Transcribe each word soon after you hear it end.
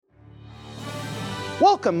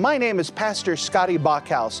Welcome, my name is Pastor Scotty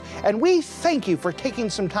Bachhaus, and we thank you for taking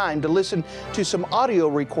some time to listen to some audio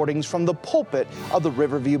recordings from the pulpit of the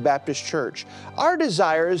Riverview Baptist Church. Our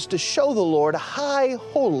desire is to show the Lord high,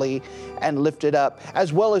 holy, and lifted up,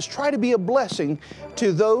 as well as try to be a blessing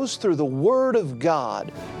to those through the Word of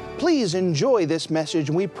God. Please enjoy this message,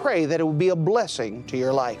 and we pray that it will be a blessing to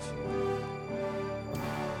your life.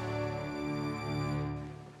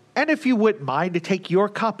 And if you wouldn't mind to take your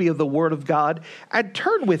copy of the Word of God and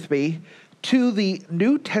turn with me to the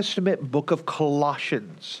New Testament book of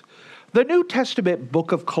Colossians. The New Testament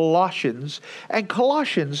book of Colossians, and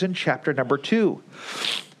Colossians in chapter number 2.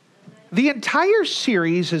 The entire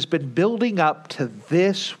series has been building up to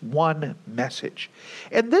this one message.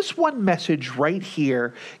 And this one message right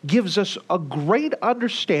here gives us a great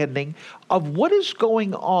understanding of what is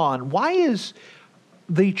going on. Why is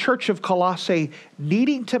the Church of Colossae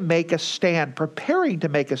needing to make a stand, preparing to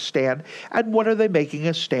make a stand, and what are they making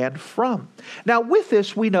a stand from? Now, with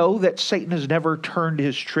this, we know that Satan has never turned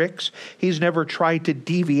his tricks. He's never tried to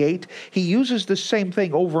deviate. He uses the same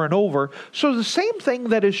thing over and over. So the same thing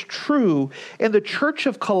that is true in the Church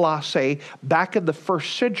of Colossae back in the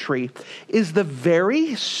first century is the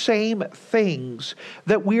very same things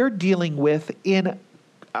that we are dealing with in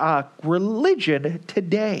religion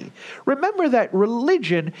today. Remember that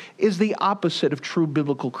religion is the opposite of true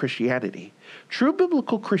biblical Christianity. True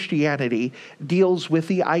biblical Christianity deals with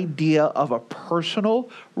the idea of a personal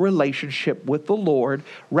relationship with the Lord,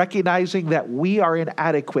 recognizing that we are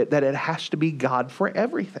inadequate, that it has to be God for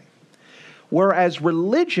everything. Whereas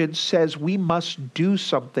religion says we must do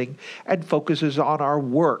something and focuses on our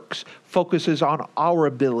works, focuses on our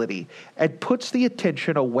ability, and puts the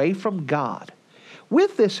attention away from God.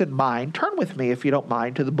 With this in mind, turn with me, if you don't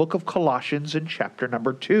mind, to the book of Colossians in chapter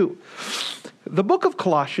number 2. The book of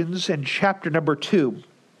Colossians in chapter number 2,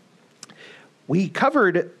 we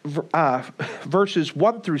covered verses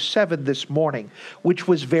 1 through 7 this morning, which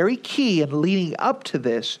was very key in leading up to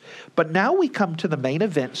this. But now we come to the main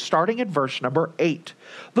event, starting at verse number 8.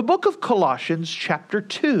 The book of Colossians chapter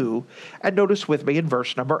 2, and notice with me in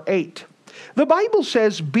verse number 8. The Bible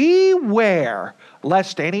says, "Beware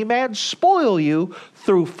lest any man spoil you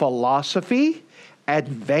through philosophy and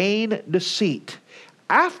vain deceit,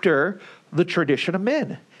 after the tradition of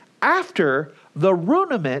men, after the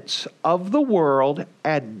rudiments of the world,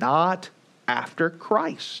 and not after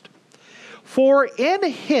Christ. For in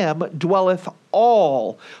him dwelleth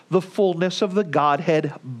all the fullness of the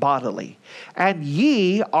Godhead bodily, and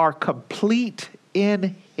ye are complete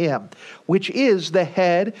in him, which is the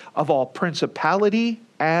head of all principality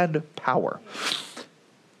and power.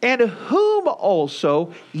 And whom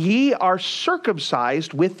also ye are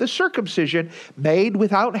circumcised with the circumcision made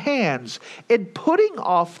without hands, in putting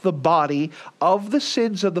off the body of the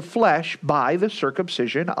sins of the flesh by the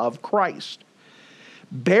circumcision of Christ.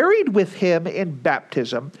 Buried with him in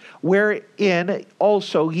baptism, wherein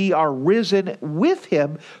also ye are risen with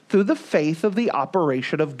him through the faith of the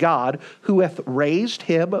operation of God, who hath raised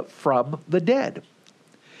him from the dead.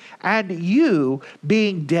 And you,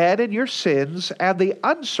 being dead in your sins and the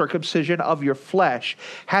uncircumcision of your flesh,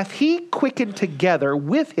 hath he quickened together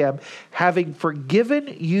with him, having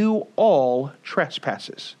forgiven you all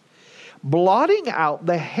trespasses, blotting out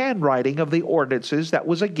the handwriting of the ordinances that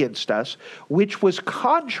was against us, which was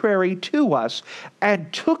contrary to us,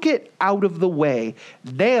 and took it out of the way,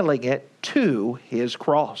 nailing it to his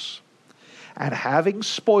cross. And having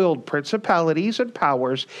spoiled principalities and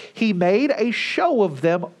powers, he made a show of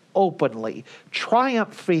them openly,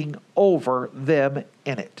 triumphing over them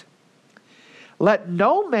in it. Let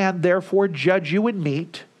no man therefore judge you in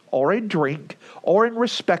meat, or in drink, or in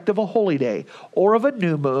respect of a holy day, or of a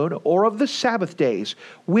new moon, or of the Sabbath days,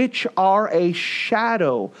 which are a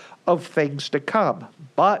shadow of things to come,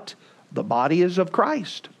 but the body is of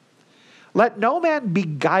Christ. Let no man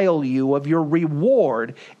beguile you of your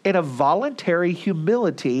reward in a voluntary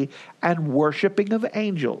humility and worshiping of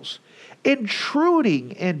angels,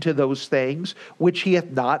 intruding into those things which he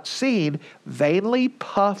hath not seen, vainly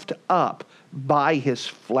puffed up by his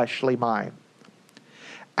fleshly mind,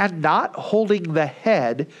 and not holding the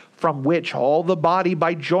head, from which all the body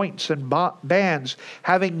by joints and bands,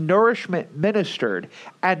 having nourishment ministered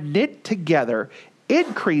and knit together,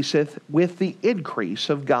 increaseth with the increase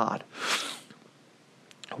of God.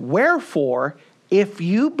 Wherefore, if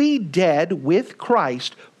you be dead with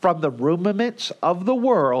Christ from the rudiments of the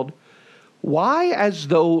world, why, as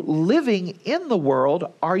though living in the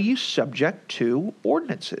world, are you subject to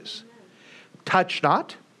ordinances? Touch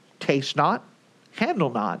not, taste not, handle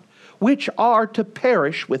not, which are to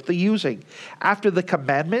perish with the using, after the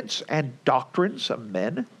commandments and doctrines of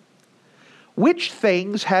men? which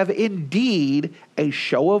things have indeed a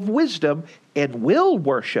show of wisdom in will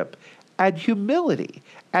worship and humility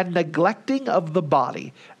and neglecting of the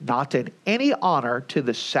body, not in any honor to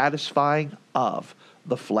the satisfying of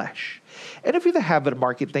the flesh. And if you're the habit of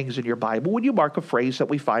marking things in your Bible, would you mark a phrase that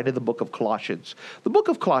we find in the book of Colossians? The book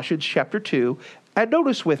of Colossians, chapter 2, and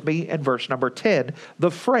notice with me in verse number 10,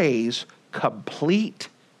 the phrase, complete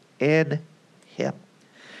in Him.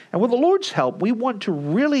 And with the Lord's help, we want to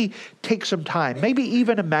really take some time. Maybe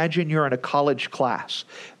even imagine you're in a college class.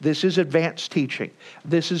 This is advanced teaching.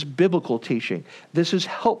 This is biblical teaching. This is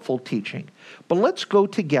helpful teaching. But let's go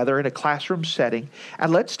together in a classroom setting,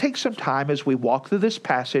 and let's take some time as we walk through this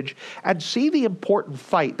passage and see the important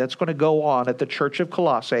fight that's going to go on at the church of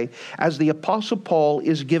Colossae as the Apostle Paul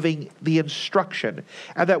is giving the instruction,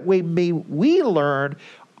 and that we learn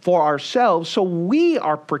for ourselves so we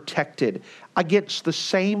are protected against the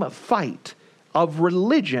same fight of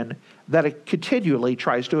religion that it continually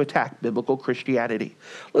tries to attack biblical Christianity.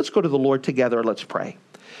 Let's go to the Lord together and let's pray.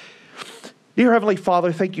 Dear Heavenly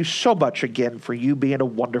Father, thank you so much again for you being a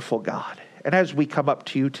wonderful God. And as we come up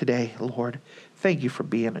to you today, Lord, thank you for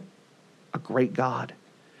being a great God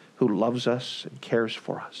who loves us and cares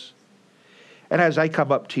for us. And as I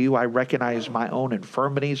come up to you, I recognize my own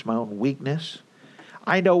infirmities, my own weakness.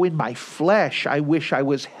 I know in my flesh, I wish I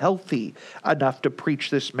was healthy enough to preach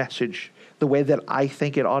this message the way that I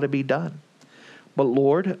think it ought to be done. But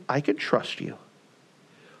Lord, I can trust you.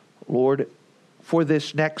 Lord, for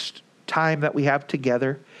this next time that we have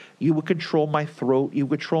together, you would control my throat, you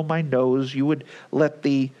would control my nose, you would let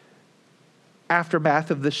the aftermath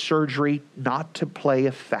of this surgery not to play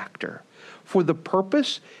a factor for the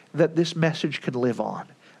purpose that this message can live on.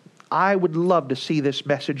 I would love to see this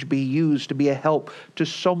message be used to be a help to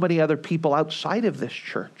so many other people outside of this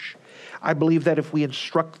church. I believe that if we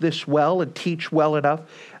instruct this well and teach well enough,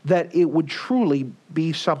 that it would truly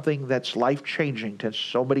be something that's life-changing to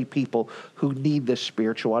so many people who need this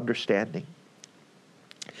spiritual understanding.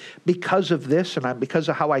 Because of this, and because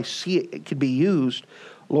of how I see it can be used,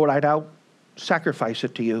 Lord, I now sacrifice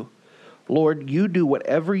it to you. Lord, you do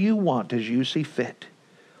whatever you want as you see fit.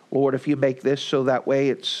 Lord, if you make this so that way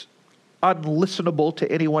it's unlistenable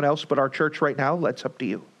to anyone else but our church right now, that's up to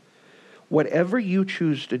you. Whatever you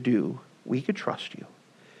choose to do, we can trust you.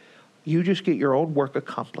 You just get your own work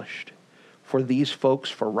accomplished for these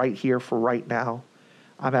folks, for right here, for right now.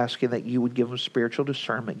 I'm asking that you would give them spiritual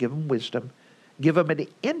discernment, give them wisdom, give them an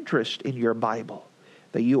interest in your Bible,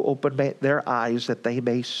 that you open their eyes that they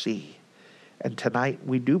may see. And tonight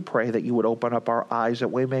we do pray that you would open up our eyes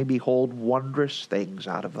that we may behold wondrous things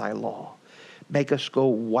out of thy law. Make us go,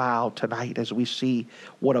 wow, tonight as we see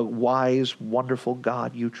what a wise, wonderful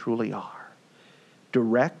God you truly are.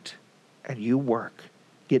 Direct and you work.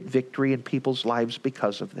 Get victory in people's lives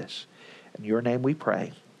because of this. In your name we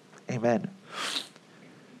pray. Amen.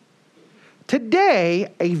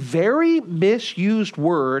 Today, a very misused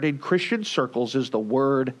word in Christian circles is the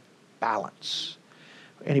word balance.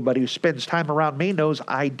 Anybody who spends time around me knows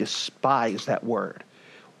I despise that word.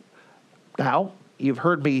 Now, you've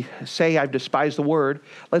heard me say I despise the word.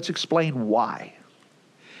 Let's explain why.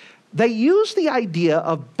 They use the idea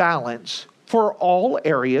of balance for all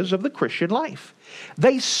areas of the Christian life.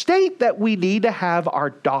 They state that we need to have our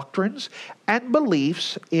doctrines and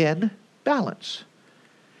beliefs in balance.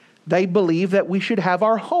 They believe that we should have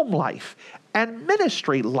our home life and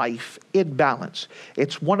ministry life in balance.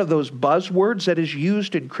 It's one of those buzzwords that is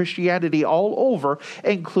used in Christianity all over,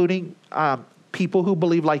 including people who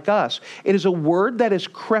believe like us. It is a word that has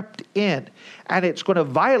crept in, and it's going to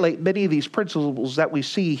violate many of these principles that we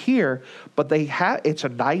see here, but it's a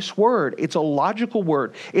nice word. It's a logical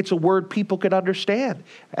word. It's a word people can understand.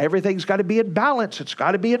 Everything's got to be in balance. It's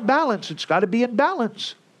got to be in balance. It's got to be in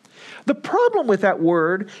balance. The problem with that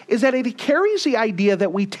word is that it carries the idea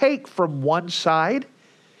that we take from one side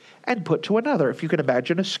and put to another, if you can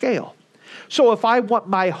imagine a scale. So if I want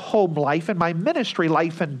my home life and my ministry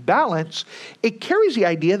life in balance, it carries the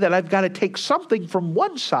idea that I've got to take something from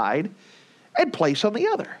one side and place on the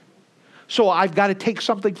other. So I've got to take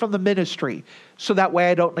something from the ministry so that way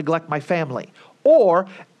I don't neglect my family. Or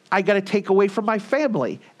I got to take away from my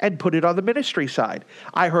family and put it on the ministry side.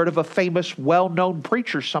 I heard of a famous, well-known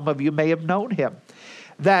preacher, some of you may have known him,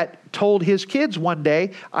 that told his kids one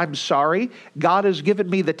day, I'm sorry, God has given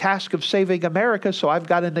me the task of saving America, so I've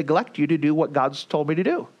got to neglect you to do what God's told me to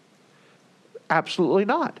do. Absolutely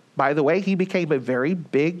not. By the way, he became a very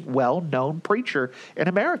big, well-known preacher in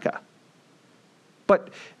America. But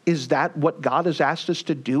is that what God has asked us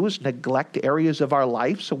to do, is neglect areas of our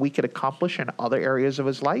life so we can accomplish in other areas of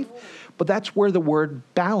his life? But that's where the word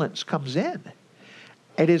balance comes in.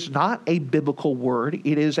 It is not a biblical word.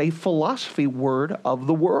 It is a philosophy word of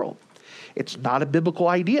the world. It's not a biblical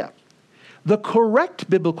idea. The correct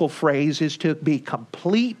biblical phrase is to be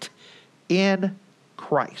complete in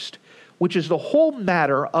Christ, which is the whole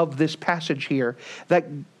matter of this passage here, that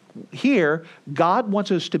here God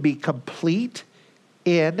wants us to be complete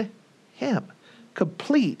in Him,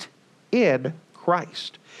 complete in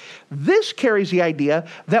Christ. This carries the idea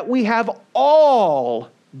that we have all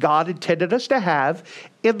God intended us to have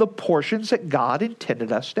in the portions that God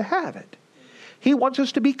intended us to have it. He wants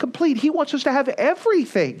us to be complete. He wants us to have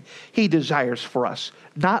everything He desires for us,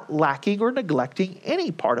 not lacking or neglecting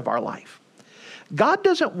any part of our life. God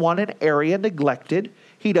doesn't want an area neglected.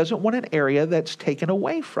 He doesn't want an area that's taken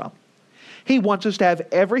away from. He wants us to have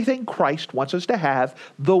everything Christ wants us to have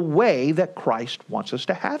the way that Christ wants us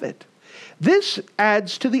to have it. This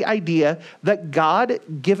adds to the idea that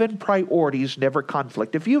God-given priorities never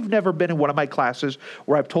conflict. If you've never been in one of my classes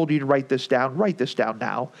where I've told you to write this down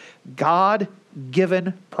now.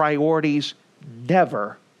 God-given priorities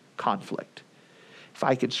never conflict. If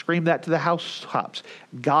I could scream that to the housetops,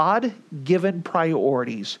 God-given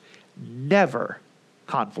priorities never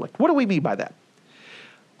conflict. What do we mean by that?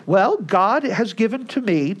 Well, God has given to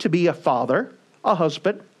me to be a father, a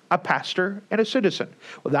husband, a pastor, and a citizen.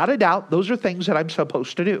 Without a doubt, those are things that I'm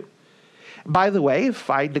supposed to do. By the way, if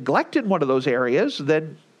I neglected one of those areas,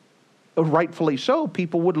 then rightfully so,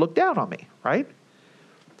 people would look down on me, right?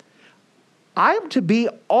 I'm to be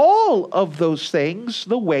all of those things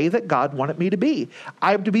the way that God wanted me to be.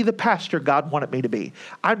 I'm to be the pastor God wanted me to be.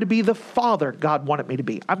 I'm to be the father God wanted me to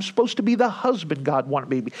be. I'm supposed to be the husband God wanted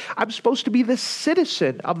me to be. I'm supposed to be the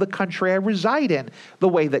citizen of the country I reside in the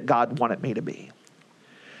way that God wanted me to be.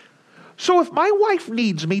 So if my wife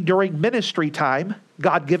needs me during ministry time,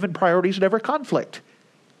 God-given priorities never conflict.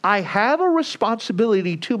 I have a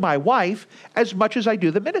responsibility to my wife as much as I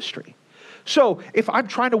do the ministry. So if I'm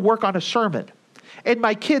trying to work on a sermon and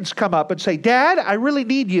my kids come up and say, "Dad, I really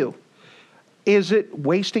need you," is it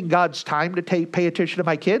wasting God's time to pay attention to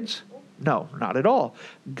my kids? No, not at all.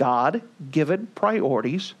 God-given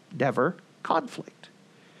priorities never conflict.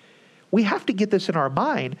 We have to get this in our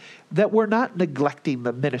mind that we're not neglecting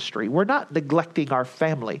the ministry. We're not neglecting our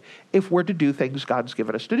family if we're to do things God's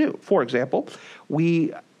given us to do. For example,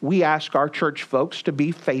 we ask our church folks to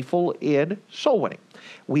be faithful in soul winning.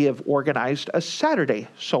 We have organized a Saturday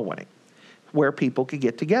soul winning where people can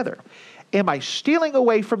get together. Am I stealing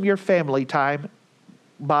away from your family time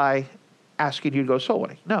by asking you to go soul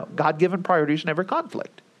winning? No. God-given priorities never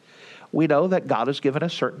conflict. We know that God has given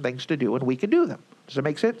us certain things to do and we can do them. Does that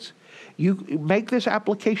make sense? You make this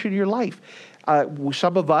application in your life.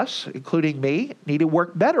 Some of us, including me, need to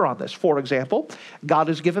work better on this. For example, God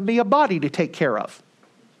has given me a body to take care of.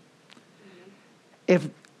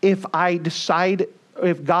 If I decide,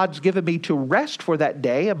 if God's given me to rest for that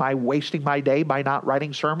day, am I wasting my day by not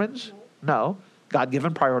writing sermons? No.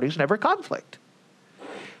 God-given priorities never conflict.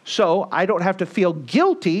 So I don't have to feel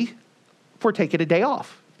guilty for taking a day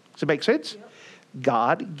off. Does it make sense? Yep.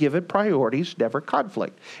 God-given priorities never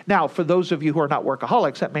conflict. Now, for those of you who are not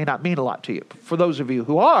workaholics, that may not mean a lot to you. For those of you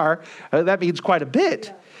who are, that means quite a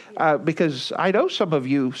bit. Because I know some of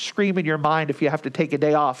you scream in your mind if you have to take a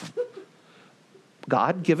day off.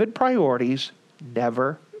 God-given priorities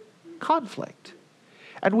never conflict.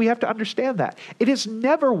 And we have to understand that. It is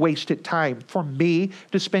never wasted time for me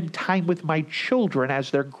to spend time with my children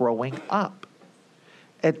as they're growing up.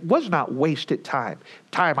 It was not wasted time.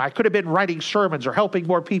 I could have been writing sermons or helping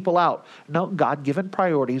more people out. No, God-given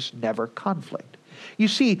priorities never conflict. You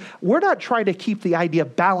see, we're not trying to keep the idea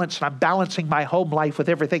balanced, and I'm balancing my home life with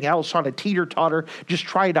everything else on a teeter-totter, just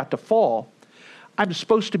trying not to fall. I'm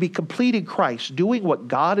supposed to be complete in Christ, doing what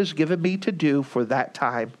God has given me to do for that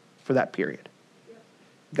time, for that period.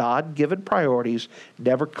 God-given priorities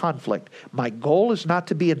never conflict. My goal is not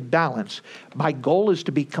to be in balance. My goal is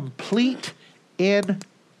to be complete in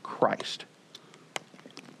Christ.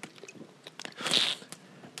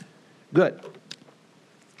 Good.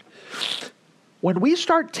 When we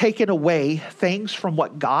start taking away things from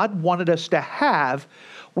what God wanted us to have,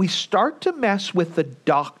 we start to mess with the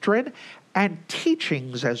doctrine and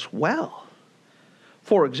teachings as well.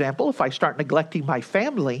 For example, if I start neglecting my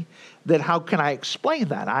family, then how can I explain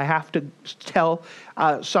that? I have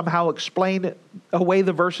to somehow explain away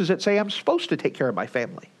the verses that say I'm supposed to take care of my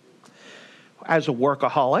family. As a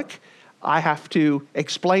workaholic, I have to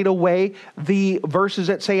explain away the verses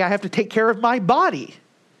that say I have to take care of my body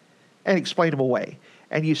and explain them away.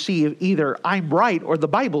 And you see, either I'm right or the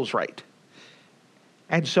Bible's right.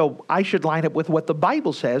 And so I should line up with what the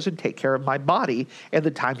Bible says and take care of my body at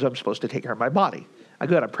the times I'm supposed to take care of my body.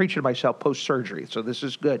 I'm preaching to myself post-surgery, so this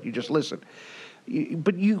is good. You just listen.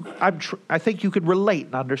 But I think you could relate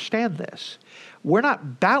and understand this. We're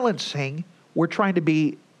not balancing. We're trying to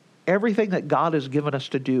be everything that God has given us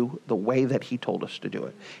to do the way that he told us to do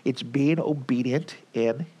it. It's being obedient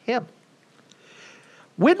in him.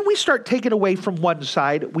 When we start taking away from one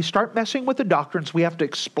side, we start messing with the doctrines. We have to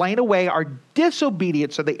explain away our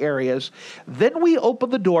disobedience in the areas. Then we open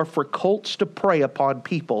the door for cults to prey upon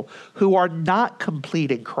people who are not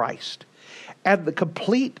complete in Christ and the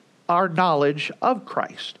complete our knowledge of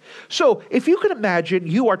Christ. So if you can imagine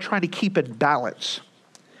you are trying to keep in balance,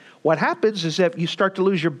 what happens is if you start to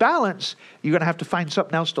lose your balance, you're going to have to find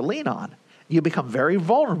something else to lean on. You become very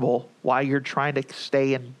vulnerable while you're trying to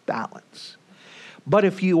stay in balance. But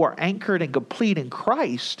if you are anchored and complete in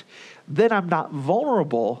Christ, then I'm not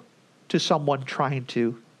vulnerable to someone trying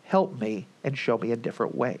to help me and show me a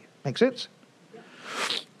different way. Make sense?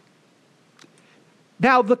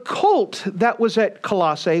 Now, the cult that was at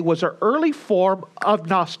Colossae was an early form of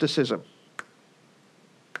Gnosticism.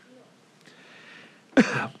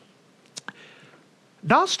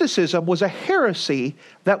 Gnosticism was a heresy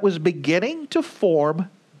that was beginning to form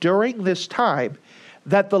during this time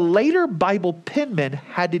that the later Bible penmen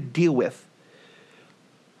had to deal with.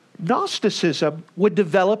 Gnosticism would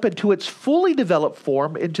develop into its fully developed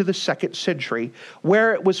form into the 2nd century,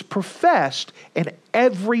 where it was professed in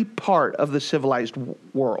every part of the civilized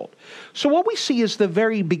world. So what we see is the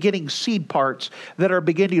very beginning seed parts that are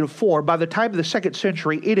beginning to form. By the time of the 2nd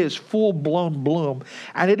century, it is full-blown bloom,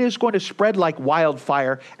 and it is going to spread like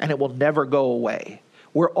wildfire, and it will never go away.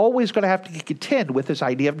 We're always going to have to contend with this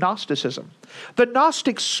idea of Gnosticism. The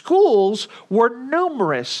Gnostic schools were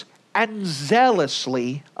numerous and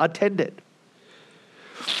zealously attended.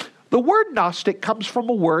 The word Gnostic comes from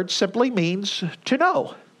a word simply means to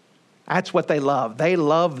know. That's what they love. They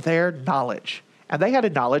love their knowledge. And they had a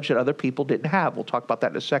knowledge that other people didn't have. We'll talk about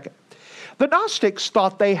that in a second. The Gnostics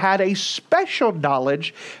thought they had a special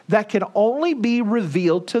knowledge that can only be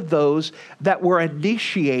revealed to those that were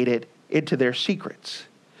initiated into their secrets.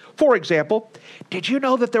 For example, did you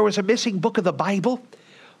know that there was a missing book of the Bible?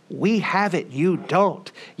 We have it, you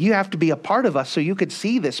don't. You have to be a part of us so you could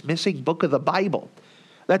see this missing book of the Bible.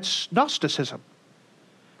 That's Gnosticism.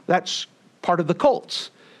 That's part of the cults.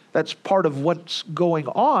 That's part of what's going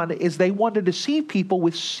on is they wanted to see people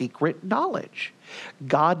with secret knowledge.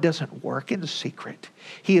 God doesn't work in secret.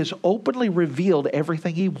 He has openly revealed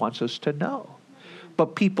everything he wants us to know.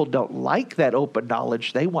 But people don't like that open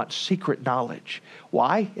knowledge. They want secret knowledge.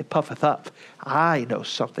 Why? It puffeth up. I know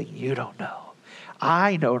something you don't know.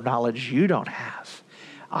 I know knowledge you don't have.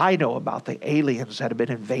 I know about the aliens that have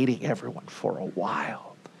been invading everyone for a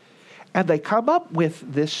while. And they come up with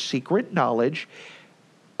this secret knowledge,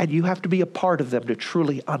 and you have to be a part of them to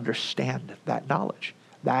truly understand that knowledge.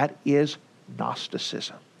 That is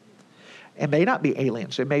Gnosticism. It may not be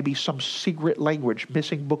aliens. It may be some secret language,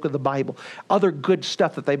 missing book of the Bible, other good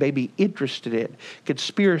stuff that they may be interested in,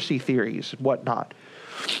 conspiracy theories and whatnot.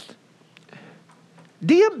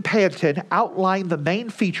 D.M. Panton outlined the main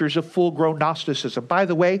features of full-grown Gnosticism. By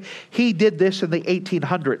the way, he did this in the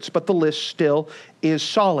 1800s, but the list still is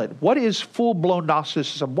solid. What is full-blown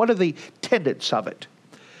Gnosticism? What are the tenets of it?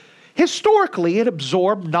 Historically, it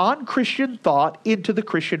absorbed non-Christian thought into the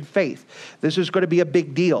Christian faith. This is going to be a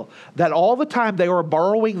big deal. That all the time they were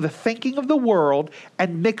borrowing the thinking of the world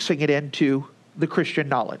and mixing it into the Christian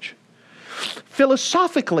knowledge.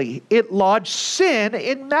 Philosophically, it lodged sin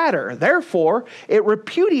in matter. Therefore, it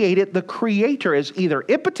repudiated the Creator as either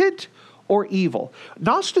impotent or evil.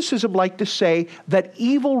 Gnosticism liked to say that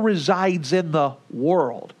evil resides in the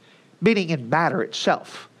world, meaning in matter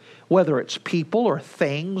itself, whether it's people or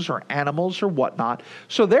things or animals or whatnot.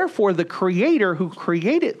 So therefore, the Creator who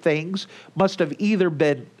created things must have either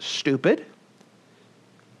been stupid,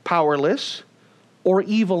 powerless, or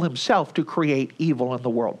evil himself to create evil in the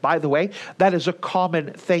world. By the way, that is a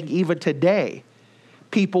common thing even today.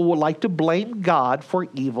 People would like to blame God for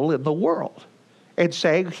evil in the world and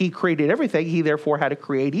say he created everything, he therefore had to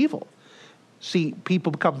create evil. See,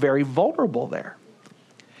 people become very vulnerable there.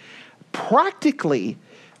 Practically,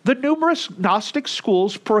 the numerous Gnostic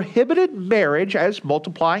schools prohibited marriage as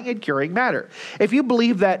multiplying and curing matter. If you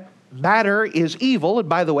believe that matter is evil, and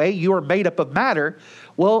by the way, you are made up of matter,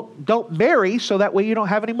 well, don't marry so that way you don't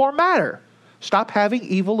have any more matter. Stop having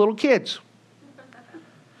evil little kids.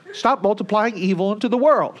 Stop multiplying evil into the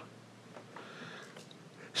world.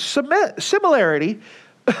 Similarity,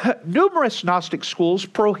 Numerous Gnostic schools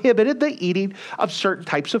prohibited the eating of certain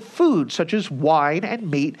types of food, such as wine and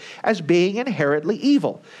meat, as being inherently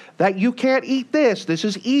evil. That you can't eat this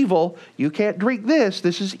is evil. You can't drink this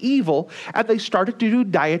is evil. And they started to do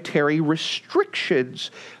dietary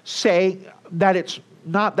restrictions, saying that it's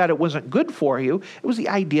not that it wasn't good for you, it was the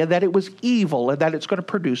idea that it was evil and that it's going to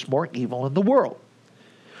produce more evil in the world.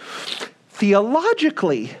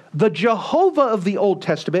 Theologically, the Jehovah of the Old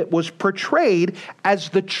Testament was portrayed as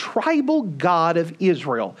the tribal God of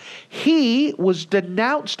Israel. He was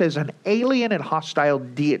denounced as an alien and hostile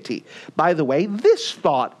deity. By the way, this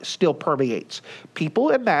thought still permeates. People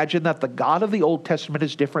imagine that the God of the Old Testament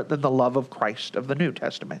is different than the love of Christ of the New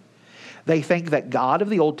Testament. They think that God of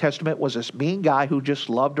the Old Testament was this mean guy who just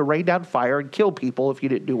loved to rain down fire and kill people if you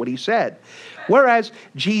didn't do what he said. Whereas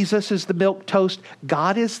Jesus is the milquetoast,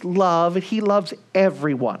 God is love, and he loves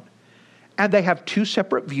everyone. And they have two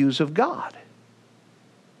separate views of God.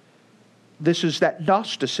 This is that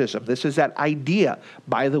Gnosticism. This is that idea.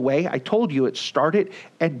 By the way, I told you it started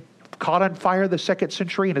and caught on fire the 2nd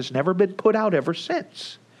century and has never been put out ever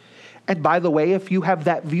since. And by the way, if you have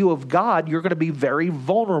that view of God, you're going to be very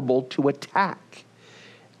vulnerable to attack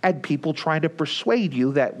and people trying to persuade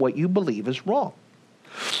you that what you believe is wrong.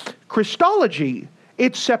 Christology,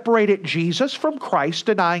 it separated Jesus from Christ,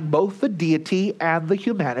 denying both the deity and the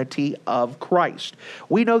humanity of Christ.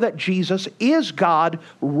 We know that Jesus is God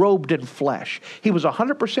robed in flesh. He was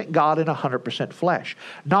 100% God and 100% flesh.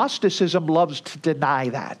 Gnosticism loves to deny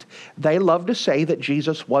that. They love to say that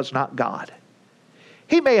Jesus was not God.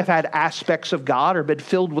 He may have had aspects of God or been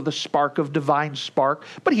filled with a spark of divine spark,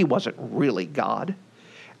 but he wasn't really God.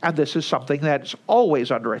 And this is something that's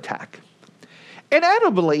always under attack.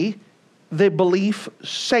 Inevitably, the belief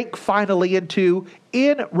sank finally into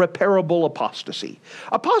irreparable apostasy.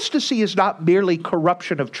 Apostasy is not merely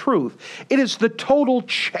corruption of truth. It is the total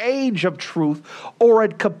change of truth or a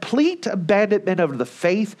complete abandonment of the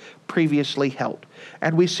faith previously held.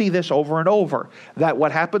 And we see this over and over, that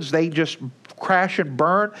what happens, they just crash and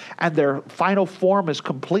burn, and their final form is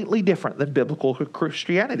completely different than biblical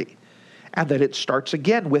Christianity. And that it starts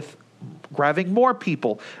again with grabbing more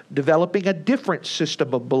people, developing a different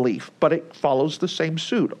system of belief, but it follows the same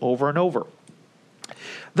suit over and over.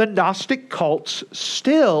 The Gnostic cults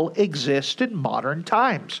still exist in modern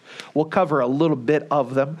times. We'll cover a little bit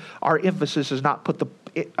of them. Our emphasis is not put the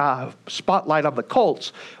spotlight on the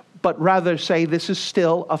cults, but rather say this is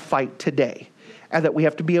still a fight today, and that we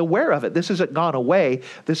have to be aware of it. This hasn't gone away.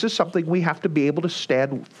 This is something we have to be able to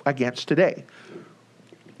stand against today.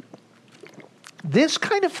 This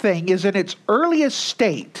kind of thing is in its earliest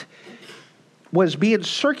state, was being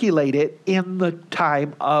circulated in the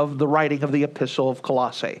time of the writing of the Epistle of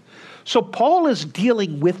Colossae. So Paul is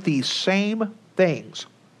dealing with these same things.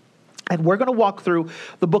 And we're going to walk through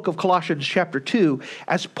the book of Colossians chapter 2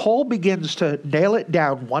 as Paul begins to nail it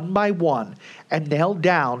down one by one and nail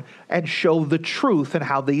down and show the truth and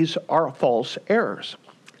how these are false errors.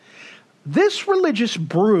 This religious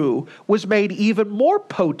brew was made even more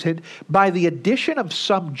potent by the addition of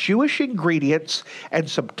some Jewish ingredients and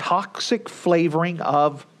some toxic flavoring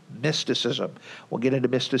of mysticism. We'll get into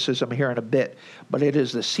mysticism here in a bit, but it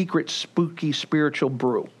is the secret, spooky, spiritual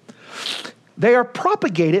brew. They are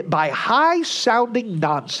propagated by high-sounding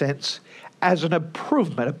nonsense as an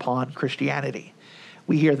improvement upon Christianity.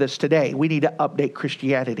 We hear this today. We need to update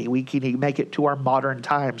Christianity. We need to make it to our modern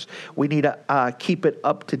times. We need to keep it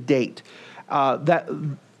up to date. That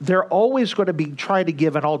they're always going to be trying to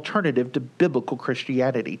give an alternative to biblical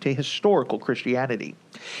Christianity, to historical Christianity.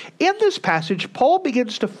 In this passage, Paul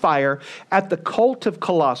begins to fire at the cult of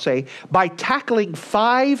Colossae by tackling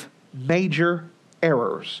 5 major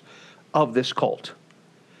errors of this cult.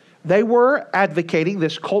 This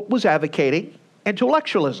cult was advocating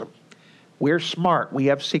intellectualism. We're smart. We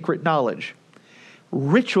have secret knowledge.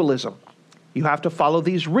 Ritualism. You have to follow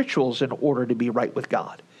these rituals in order to be right with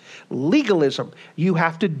God. Legalism. You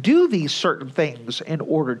have to do these certain things in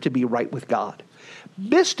order to be right with God.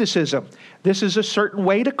 Mysticism. This is a certain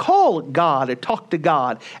way to call God and talk to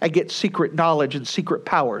God and get secret knowledge and secret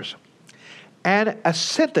powers. And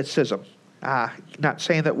asceticism. Not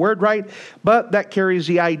saying that word right, but that carries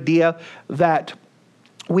the idea that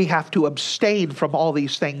we have to abstain from all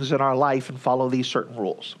these things in our life and follow these certain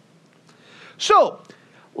rules. So,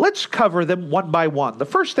 let's cover them one by one. The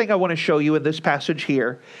first thing I want to show you in this passage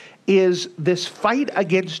here is this fight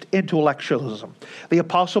against intellectualism. The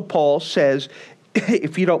Apostle Paul says,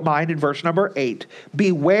 if you don't mind, in verse number 8,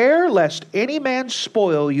 beware lest any man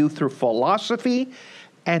spoil you through philosophy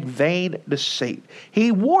and vain deceit.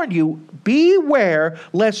 He warned you, beware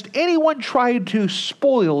lest anyone try to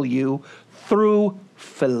spoil you through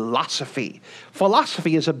philosophy.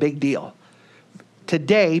 Philosophy is a big deal.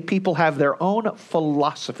 Today, people have their own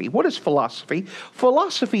philosophy. What is philosophy?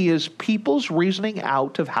 Philosophy is people's reasoning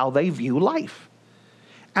out of how they view life.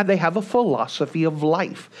 And they have a philosophy of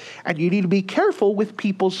life. And you need to be careful with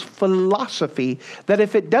people's philosophy, that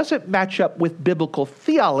if it doesn't match up with biblical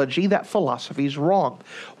theology, that philosophy is wrong.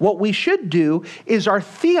 What we should do is our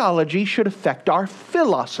theology should affect our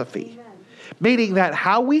philosophy. Amen. Meaning that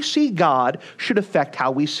how we see God should affect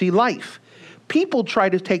how we see life. People try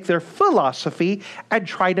to take their philosophy and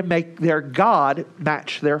try to make their God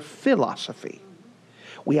match their philosophy.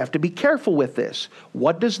 We have to be careful with this.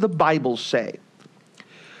 What does the Bible say?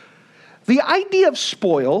 The idea of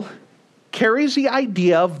spoil carries the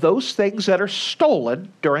idea of those things that are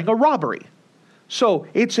stolen during a robbery. So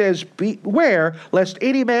it says, beware lest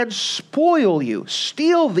any man spoil you,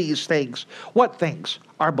 steal these things. What things?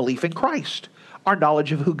 Our belief in Christ, our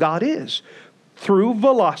knowledge of who God is, through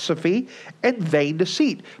philosophy and vain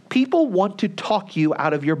deceit. People want to talk you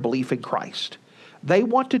out of your belief in Christ. They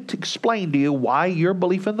want to explain to you why your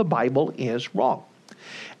belief in the Bible is wrong.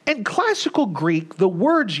 In classical Greek, the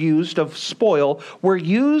words used of spoil were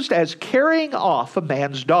used as carrying off a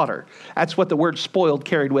man's daughter. That's what the word spoiled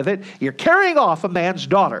carried with it. You're carrying off a man's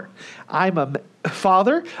daughter. I'm a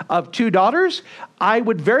father of 2 daughters. I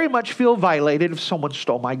would very much feel violated if someone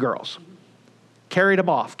stole my girls. Carried them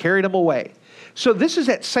off, carried them away. So this is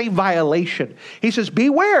that same violation. He says,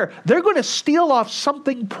 beware, they're going to steal off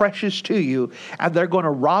something precious to you, and they're going to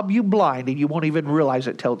rob you blind, and you won't even realize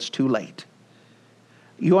it till it's too late.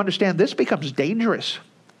 You understand, this becomes dangerous.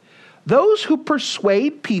 Those who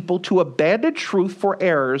persuade people to abandon truth for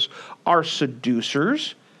errors are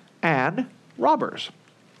seducers and robbers.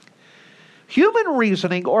 Human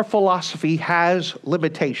reasoning or philosophy has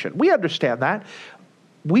limitation. We understand that.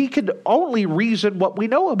 We can only reason what we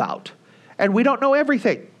know about, and we don't know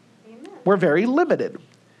everything. Amen. We're very limited.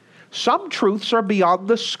 Some truths are beyond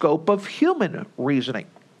the scope of human reasoning.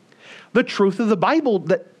 The truth of the Bible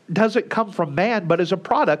that doesn't come from man, but is a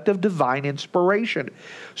product of divine inspiration.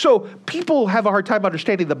 So people have a hard time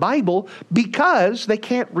understanding the Bible because they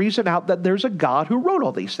can't reason out that there's a God who wrote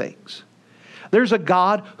all these things. There's a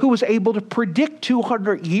God who was able to predict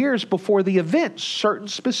 200 years before the event certain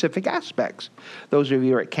specific aspects. Those of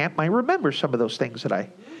you who are at camp might remember some of those things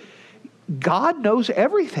God knows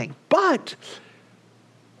everything, but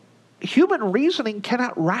human reasoning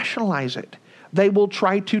cannot rationalize it. They will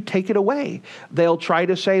try to take it away. They'll try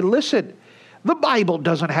to say, listen, the Bible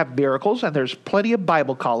doesn't have miracles, and there's plenty of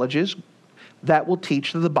Bible colleges that will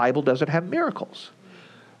teach that the Bible doesn't have miracles.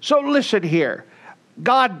 So listen here.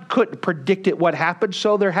 God couldn't predict it what happened,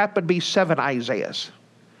 so there happened to be 7 Isaiahs.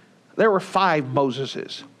 There were 5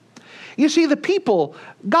 Moseses. You see, the people,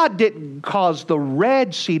 God didn't cause the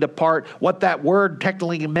Red Sea to part. What that word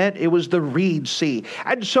technically meant, it was the Reed Sea.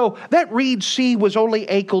 And so that Reed Sea was only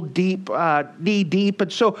ankle deep, knee deep.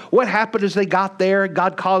 And so what happened is they got there, and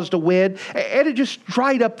God caused a wind, and it just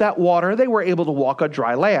dried up that water. They were able to walk on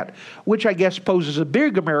dry land, which I guess poses a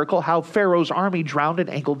bigger miracle, how Pharaoh's army drowned in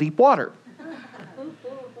ankle deep water.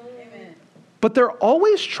 But they're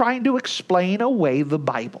always trying to explain away the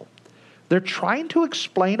Bible. They're trying to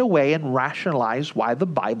explain away and rationalize why the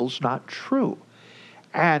Bible's not true.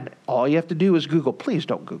 And all you have to do is Google. Please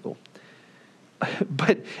don't Google.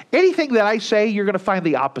 But anything that I say, you're going to find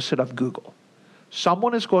the opposite of Google.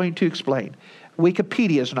 Someone is going to explain.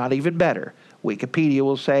 Wikipedia is not even better. Wikipedia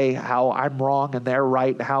will say how I'm wrong and they're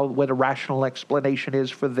right, and what a rational explanation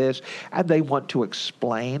is for this. And they want to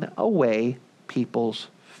explain away people's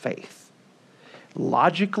faith.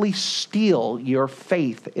 Logically steal your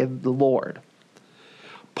faith in the Lord.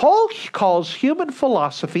 Paul calls human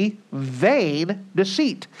philosophy vain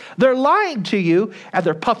deceit. They're lying to you and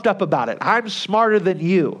they're puffed up about it. I'm smarter than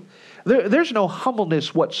you. There's no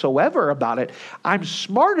humbleness whatsoever about it. I'm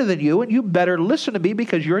smarter than you, and you better listen to me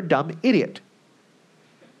because you're a dumb idiot.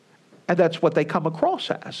 And that's what they come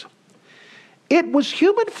across as. It was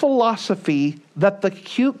human philosophy that the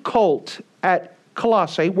cute cult at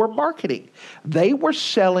Colossae were marketing. They were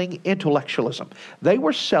selling intellectualism. They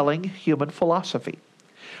were selling human philosophy.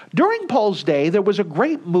 During Paul's day, there was a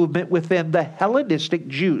great movement within the Hellenistic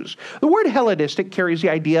Jews. The word Hellenistic carries the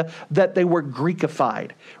idea that they were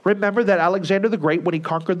Greekified. Remember that Alexander the Great, when he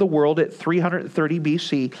conquered the world at 330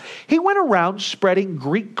 BC, he went around spreading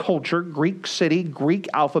Greek culture, Greek city, Greek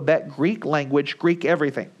alphabet, Greek language, Greek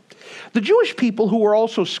everything. The Jewish people, who were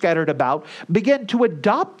also scattered about, began to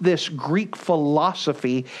adopt this Greek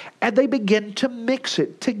philosophy, and they began to mix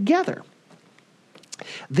it together.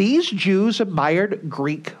 These Jews admired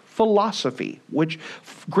Greek philosophy, which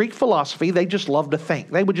Greek philosophy, they just love to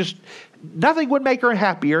think. Nothing would make her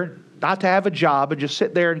happier not to have a job and just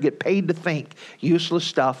sit there and get paid to think useless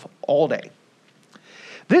stuff all day.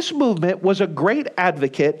 This movement was a great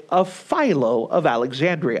advocate of Philo of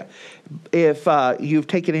Alexandria. If you've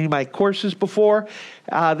taken any of my courses before,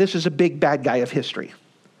 this is a big bad guy of history.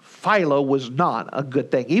 Philo was not a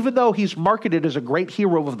good thing. Even though he's marketed as a great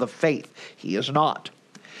hero of the faith, he is not.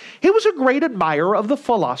 He was a great admirer of the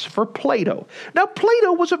philosopher Plato. Now,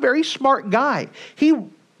 Plato was a very smart guy. He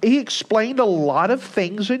explained a lot of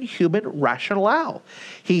things in human rationale.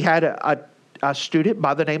 He had a student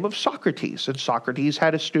by the name of Socrates, and Socrates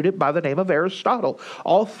had a student by the name of Aristotle.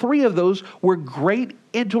 All three of those were great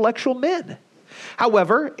intellectual men.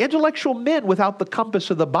 However, intellectual men without the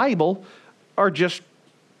compass of the Bible are just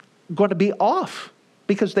going to be off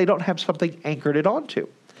because they don't have something anchored it onto.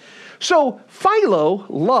 So Philo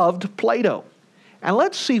loved Plato. And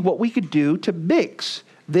let's see what we could do to mix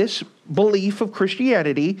this belief of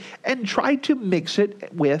Christianity and try to mix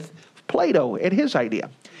it with Plato and his idea.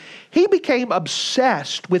 He became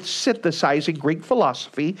obsessed with synthesizing Greek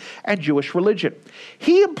philosophy and Jewish religion.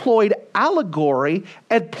 He employed allegory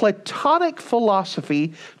and Platonic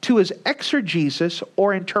philosophy to his exegesis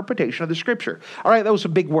or interpretation of the Scripture. All right, those are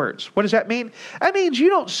big words. What does that mean? That means you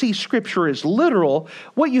don't see Scripture as literal.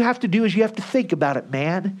 What you have to do is you have to think about it,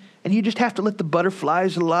 man. And you just have to let the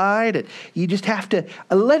butterflies align, and you just have to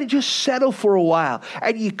let it just settle for a while.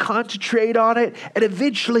 And you concentrate on it, and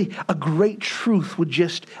eventually a great truth would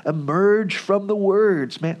just emerge from the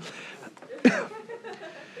words, man.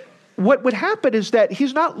 What would happen is that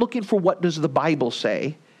he's not looking for what does the Bible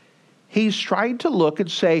say. He's trying to look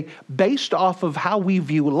and say, based off of how we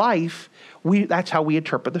view life, that's how we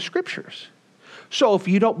interpret the Scriptures. So if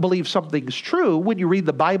you don't believe something's true, when you read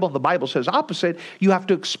the Bible and the Bible says opposite, you have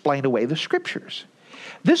to explain away the Scriptures.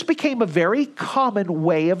 This became a very common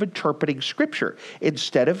way of interpreting Scripture.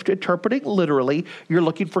 Instead of interpreting literally, you're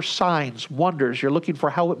looking for signs, wonders. You're looking for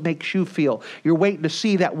how it makes you feel. You're waiting to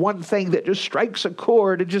see that one thing that just strikes a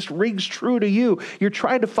chord and just rings true to you. You're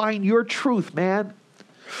trying to find your truth, man.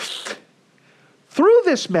 Through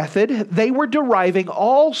this method, they were deriving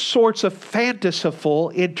all sorts of fanciful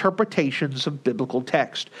interpretations of biblical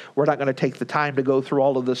text. We're not going to take the time to go through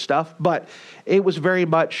all of this stuff, but it was very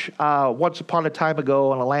much once upon a time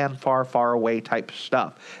ago in a land far, far away type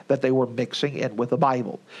stuff that they were mixing in with the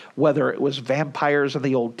Bible. Whether it was vampires in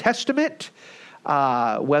the Old Testament,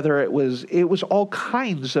 whether it was all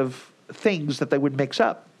kinds of things that they would mix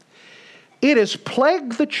up. It has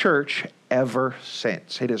plagued the church ever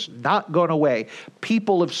since. It has not gone away.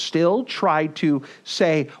 People have still tried to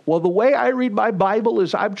say, well, the way I read my Bible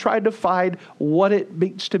is I'm trying to find what it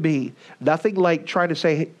means to me. Nothing like trying to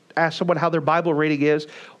say, ask someone how their Bible reading is.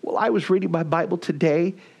 Well, I was reading my Bible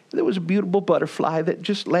today. There was a beautiful butterfly that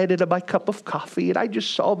just landed on my cup of coffee, and I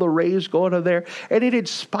just saw the rays going on there, and it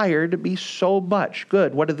inspired me so much.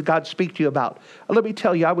 Good. What did God speak to you about? Let me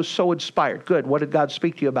tell you, I was so inspired. Good. What did God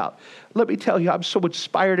speak to you about? Let me tell you, I'm so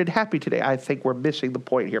inspired and happy today. I think we're missing the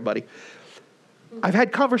point here, buddy. I've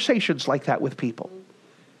had conversations like that with people.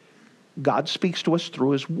 God speaks to us through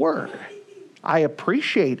His Word. I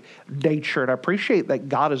appreciate nature, and I appreciate that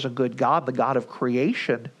God is a good God, the God of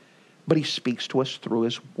creation. But He speaks to us through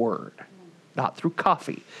His Word, not through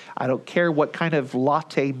coffee. I don't care what kind of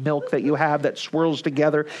latte milk that you have that swirls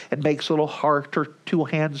together and makes a little heart or two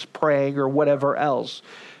hands praying or whatever else.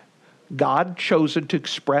 God chosen to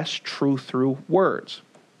express truth through words.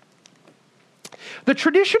 The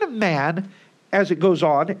tradition of man, as it goes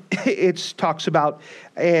on, it talks about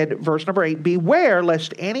in verse number 8, beware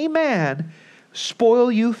lest any man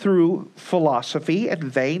spoil you through philosophy and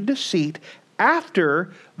vain deceit,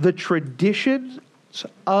 after the traditions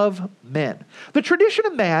of men. The tradition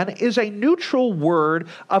of man is a neutral word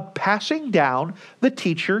of passing down the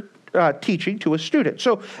teaching to a student.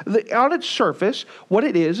 So on its surface, what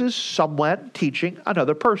it is someone teaching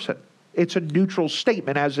another person. It's a neutral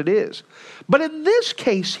statement as it is. But in this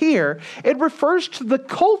case here, it refers to the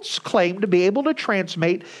cult's claim to be able to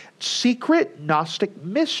transmit secret Gnostic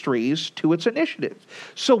mysteries to its initiative.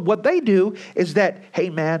 So what they do is that, hey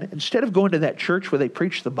man, instead of going to that church where they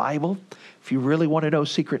preach the Bible, if you really want to know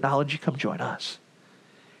secret knowledge, you come join us.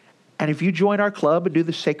 And if you join our club and do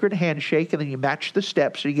the sacred handshake and then you match the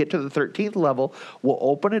steps and you get to the 13th level, we'll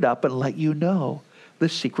open it up and let you know the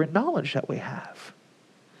secret knowledge that we have.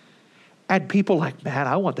 And people like, man,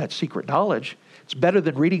 I want that secret knowledge. It's better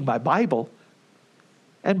than reading my Bible.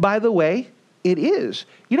 And by the way, it is.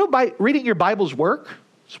 You know, by reading your Bible's work,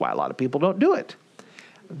 that's why a lot of people don't do it.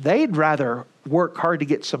 They'd rather work hard to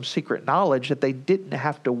get some secret knowledge that they didn't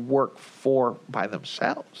have to work for by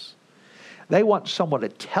themselves. They want someone to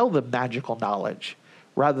tell them magical knowledge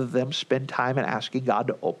rather than them spend time in asking God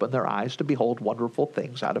to open their eyes to behold wonderful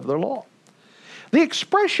things out of their law. The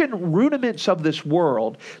expression rudiments of this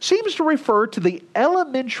world seems to refer to the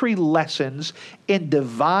elementary lessons in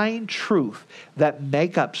divine truth that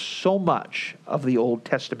make up so much of the Old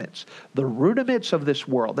Testaments. The rudiments of this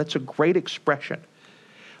world. That's a great expression.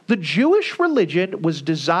 The Jewish religion was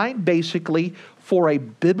designed basically for a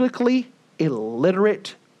biblically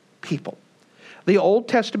illiterate people. The Old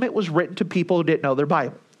Testament was written to people who didn't know their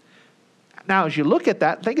Bible. Now, as you look at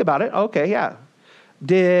that, think about it. Okay, yeah.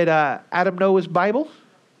 Did Adam know his Bible?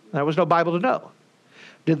 There was no Bible to know.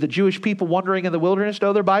 Did the Jewish people wandering in the wilderness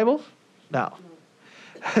know their Bible? No.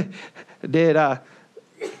 Did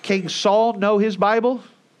King Saul know his Bible?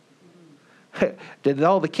 Did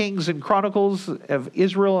all the kings and chronicles of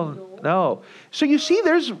Israel? No. So you see,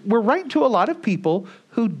 we're writing to a lot of people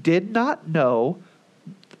who did not know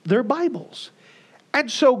their Bibles. And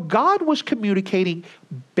so God was communicating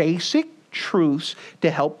basic truths to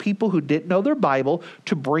help people who didn't know their Bible,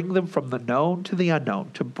 to bring them from the known to the unknown,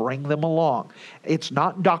 to bring them along. It's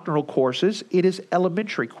not doctrinal courses, it is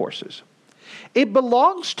elementary courses. It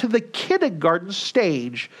belongs to the kindergarten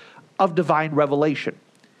stage of divine revelation.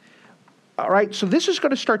 All right, so this is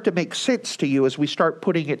going to start to make sense to you as we start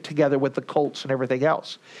putting it together with the cults and everything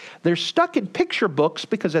else. They're stuck in picture books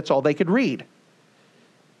because that's all they could read.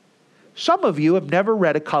 Some of you have never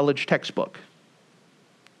read a college textbook.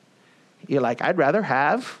 You're like, I'd rather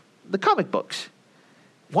have the comic books.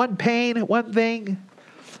 One pain, one thing,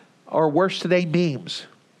 or worse today, memes.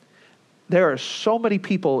 There are so many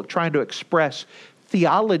people trying to express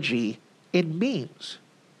theology in memes.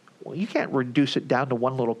 Well, you can't reduce it down to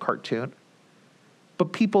one little cartoon.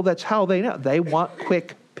 But people, that's how they know. They want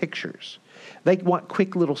quick pictures. They want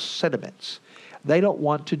quick little sentiments. They don't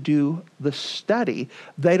want to do the study.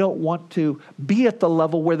 They don't want to be at the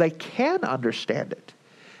level where they can understand it.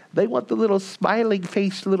 They want the little smiling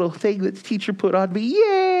face little thing that the teacher put on me.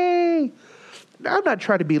 Yay! Now, I'm not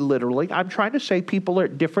trying to be literally. I'm trying to say people are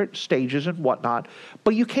at different stages and whatnot.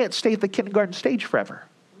 But you can't stay at the kindergarten stage forever.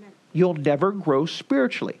 You'll never grow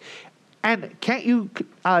spiritually. And can't you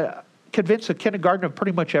convince a kindergarten of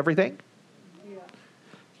pretty much everything? Yeah.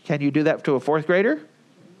 Can you do that to a fourth grader?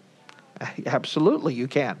 Absolutely, you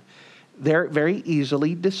can. They're very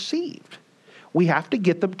easily deceived. We have to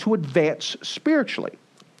get them to advance spiritually.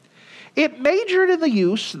 It majored in the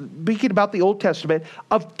use, speaking about the Old Testament,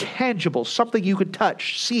 of tangibles, something you could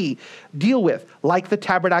touch, see, deal with, like the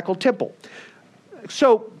tabernacle temple.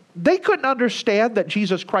 So they couldn't understand that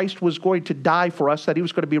Jesus Christ was going to die for us, that he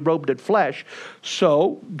was going to be robed in flesh.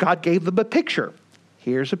 So God gave them a picture.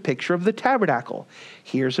 Here's a picture of the tabernacle.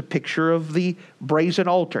 Here's a picture of the brazen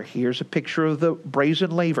altar. Here's a picture of the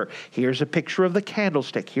brazen laver. Here's a picture of the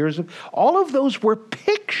candlestick. All of those were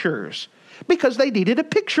pictures because they needed a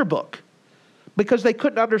picture book, because they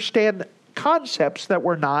couldn't understand concepts that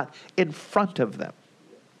were not in front of them.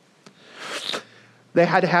 They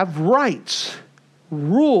had to have rites,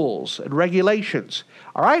 rules, and regulations.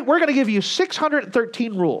 All right, we're going to give you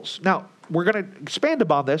 613 rules. Now, we're going to expand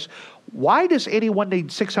upon this. Why does anyone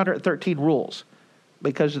need 613 rules?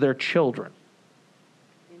 Because they're children.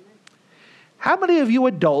 Amen. How many of you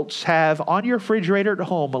adults have on your refrigerator at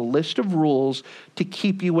home a list of rules to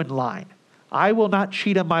keep you in line? I will not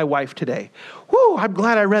cheat on my wife today. Whew, I'm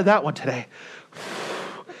glad I read that one today.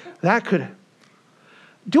 That could...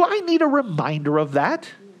 Do I need a reminder of that?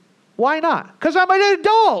 Why not? Because I'm an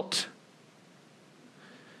adult.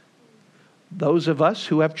 Those of us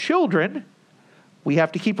who have children, we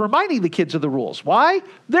have to keep reminding the kids of the rules. Why?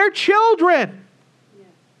 They're children. Yeah.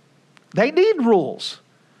 They need rules.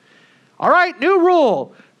 All right, new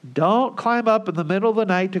rule. Don't climb up in the middle of the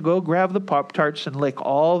night to go grab the Pop-Tarts and lick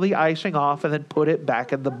all the icing off and then put it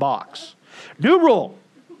back in the box. New rule.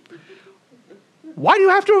 Why do you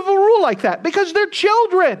have to have a rule like that? Because they're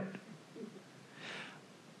children.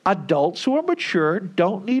 Adults who are mature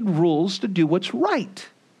don't need rules to do what's right.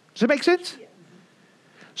 Does that make sense?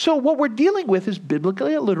 So what we're dealing with is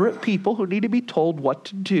biblically illiterate people who need to be told what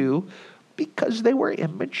to do because they were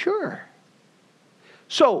immature.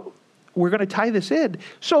 So we're going to tie this in.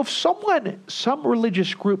 So if some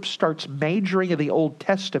religious group starts majoring in the Old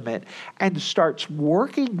Testament and starts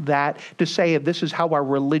working that to say this is how our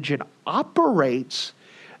religion operates,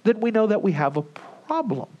 then we know that we have a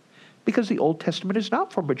problem. Because the Old Testament is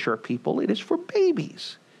not for mature people, it is for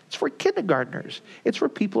babies. It's for kindergartners. It's for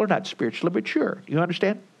people who are not spiritually mature. You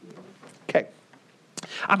understand? Okay.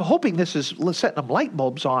 I'm hoping this is setting them light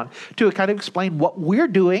bulbs on to kind of explain what we're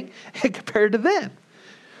doing compared to them.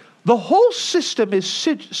 The whole system is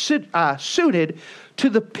suited to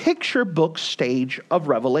the picture book stage of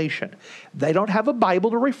Revelation. They don't have a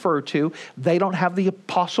Bible to refer to. They don't have the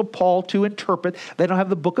Apostle Paul to interpret. They don't have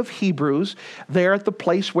the book of Hebrews. They're at the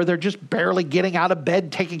place where they're just barely getting out of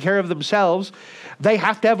bed, taking care of themselves. They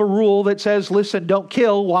have to have a rule that says, listen, don't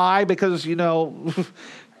kill. Why? Because,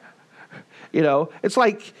 it's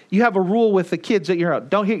like you have a rule with the kids at your house.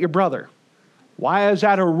 Don't hit your brother. Why is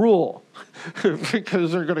that a rule?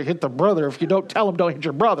 Because they're going to hit the brother if you don't tell them don't hit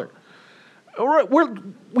your brother.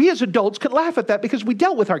 We as adults can laugh at that because we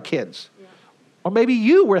dealt with our kids. Yeah. Or maybe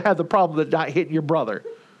you had the problem of not hitting your brother.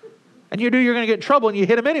 And you knew you're going to get in trouble and you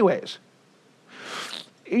hit him anyways.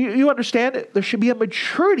 You understand? There should be a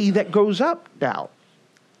maturity that goes up now.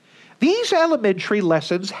 These elementary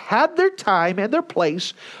lessons had their time and their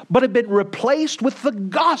place, but have been replaced with the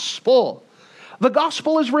gospel. The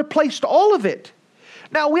gospel has replaced all of it.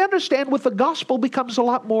 Now, we understand with the gospel becomes a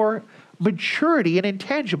lot more maturity and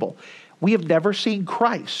intangible. We have never seen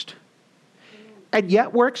Christ. And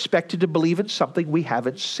yet we're expected to believe in something we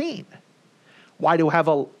haven't seen. Why do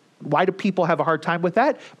people have a hard time with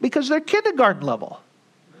that? Because they're kindergarten level.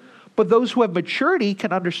 But those who have maturity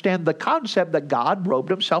can understand the concept that God robed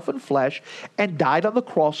himself in flesh and died on the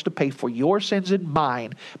cross to pay for your sins and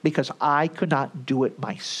mine because I could not do it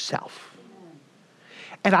myself.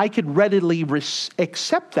 And I could readily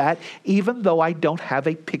accept that even though I don't have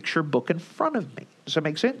a picture book in front of me. Does that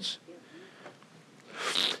make sense?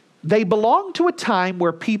 They belong to a time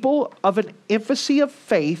where people of an infancy of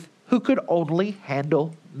faith who could only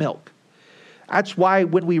handle milk. That's why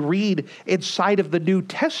when we read inside of the New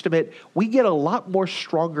Testament, we get a lot more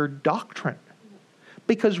stronger doctrine.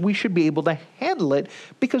 Because we should be able to handle it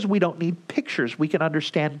because we don't need pictures. We can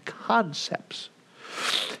understand concepts.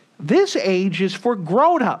 This age is for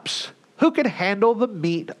grown-ups who can handle the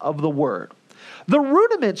meat of the word. The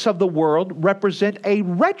rudiments of the world represent a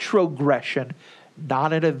retrogression,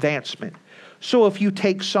 not an advancement. So if you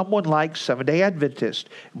take someone like Seventh-day Adventists,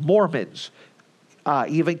 Mormons,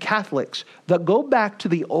 even Catholics, that go back to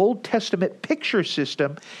the Old Testament picture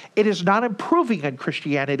system, it is not improving in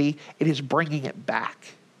Christianity, it is bringing it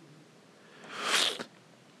back.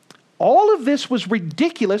 All of this was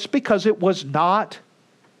ridiculous because it was not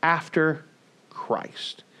after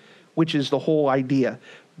Christ, which is the whole idea.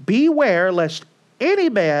 Beware lest any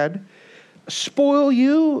man spoil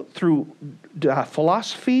you through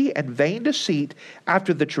philosophy and vain deceit,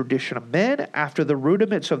 after the tradition of men, after the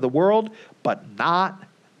rudiments of the world, but not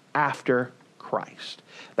after Christ.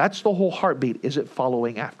 That's the whole heartbeat. Is it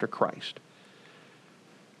following after Christ?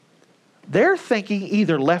 Their thinking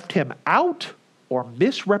either left him out or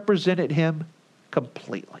misrepresented him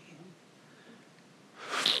completely.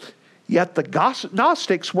 Yet the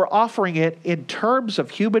Gnostics were offering it in terms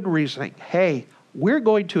of human reasoning. Hey, we're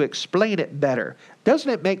going to explain it better.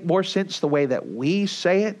 Doesn't it make more sense the way that we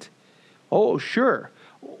say it? Oh, sure.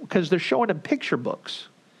 Because they're showing them picture books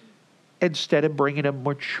instead of bringing them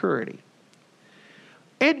maturity.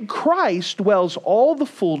 In Christ dwells all the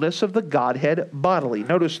fullness of the Godhead bodily.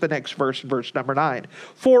 Notice the next verse, verse number 9.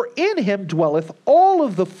 For in him dwelleth all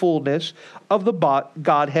of the fullness of the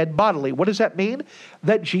Godhead bodily. What does that mean?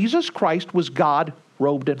 That Jesus Christ was God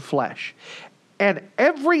robed in flesh. And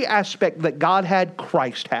every aspect that God had,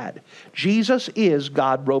 Christ had. Jesus is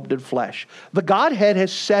God robed in flesh. The Godhead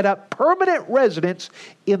has set up permanent residence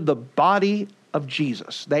in the body of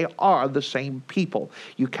Jesus. They are the same people.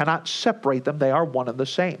 You cannot separate them. They are one and the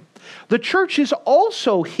same. The church is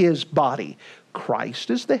also his body. Christ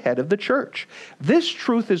is the head of the church. This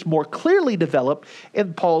truth is more clearly developed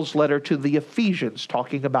in Paul's letter to the Ephesians,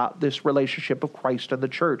 talking about this relationship of Christ and the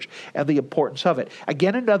church and the importance of it.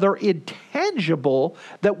 Again, another intangible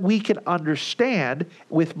that we can understand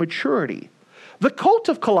with maturity. The cult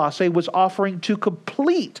of Colossae was offering to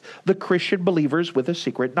complete the Christian believers with a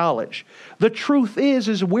secret knowledge. The truth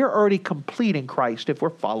is we're already complete in Christ if we're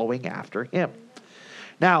following after him.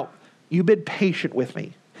 Now, you've been patient with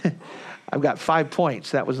me. I've got 5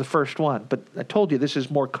 points. That was the first one. But I told you this is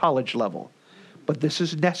more college level. But this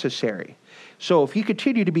is necessary. So if you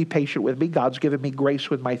continue to be patient with me, God's given me grace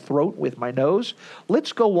with my throat, with my nose.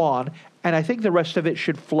 Let's go on. And I think the rest of it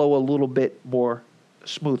should flow a little bit more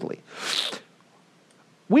smoothly.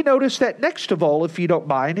 We notice that next of all, if you don't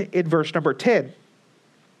mind, in verse number 10.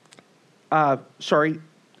 If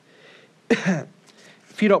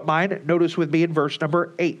you don't mind, notice with me in verse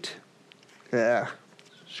number 8.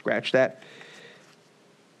 Scratch that.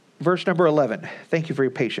 Verse number 11. Thank you for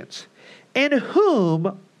your patience. In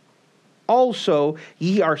whom also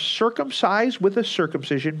ye are circumcised with a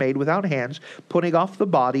circumcision made without hands, putting off the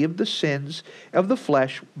body of the sins of the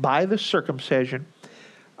flesh by the circumcision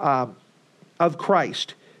of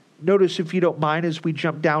Christ. Notice, if you don't mind, as we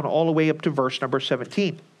jump down all the way up to verse number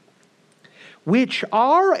 17. Which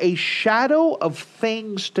are a shadow of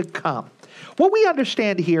things to come. What we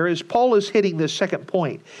understand here is Paul is hitting this second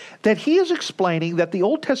point, that he is explaining that the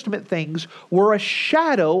Old Testament things were a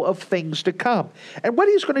shadow of things to come. And what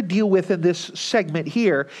he's going to deal with in this segment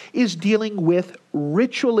here is dealing with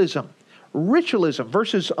ritualism. Ritualism,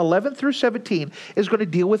 verses 11 through 17, is going to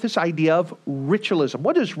deal with this idea of ritualism.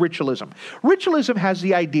 What is ritualism? Ritualism has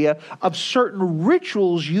the idea of certain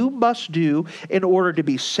rituals you must do in order to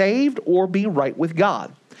be saved or be right with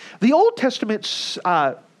God. The Old Testament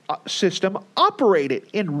system operated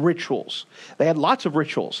in rituals. They had lots of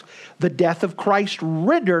rituals. The death of Christ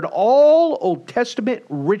rendered all Old Testament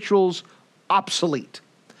rituals obsolete.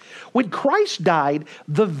 When Christ died,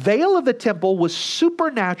 the veil of the temple was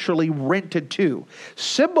supernaturally rent in two,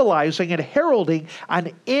 symbolizing and heralding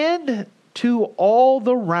an end to all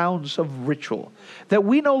the rounds of ritual. That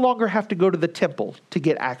we no longer have to go to the temple to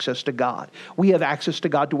get access to God. We have access to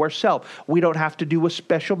God to ourselves. We don't have to do a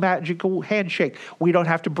special magical handshake. We don't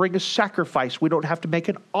have to bring a sacrifice. We don't have to make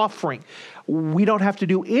an offering. We don't have to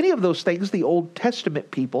do any of those things the Old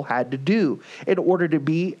Testament people had to do in order to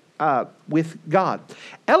be with God.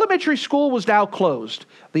 Elementary school was now closed.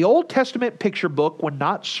 The Old Testament picture book would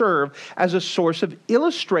not serve as a source of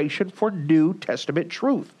illustration for New Testament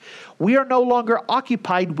truth. We are no longer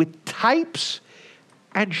occupied with types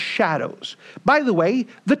and shadows. By the way,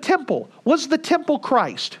 the temple, was the temple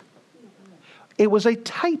Christ? It was a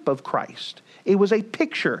type of Christ. It was a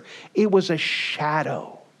picture. It was a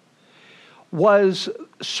shadow. Was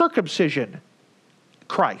circumcision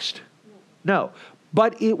Christ? No.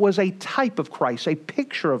 But it was a type of Christ, a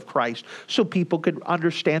picture of Christ, so people could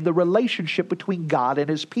understand the relationship between God and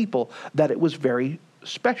his people, that it was very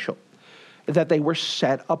special, that they were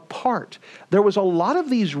set apart. There was a lot of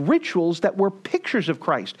these rituals that were pictures of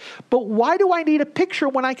Christ. But why do I need a picture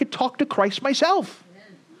when I could talk to Christ myself?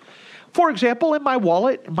 For example, in my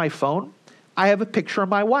wallet, in my phone, I have a picture of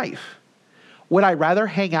my wife. Would I rather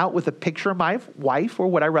hang out with a picture of my wife, or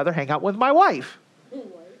would I rather hang out with my wife?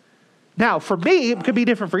 Now, for me, it could be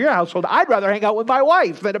different for your household. I'd rather hang out with my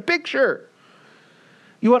wife than a picture.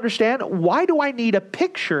 You understand? Why do I need a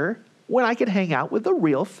picture when I can hang out with the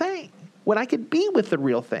real thing? When I can be with the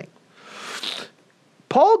real thing?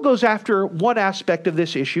 Paul goes after one aspect of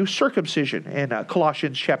this issue, circumcision, in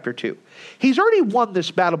Colossians chapter 2. He's already won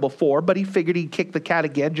this battle before, but he figured he'd kick the cat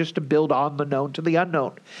again just to build on the known to the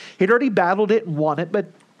unknown. He'd already battled it and won it, but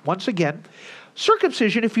once again,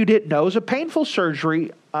 circumcision, if you didn't know, is a painful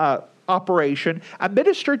surgery operation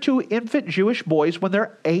administered to infant Jewish boys when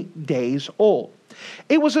they're 8 days old.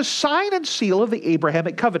 It was a sign and seal of the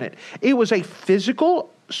Abrahamic covenant. It was a physical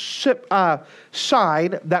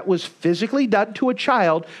sign that was physically done to a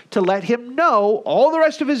child to let him know all the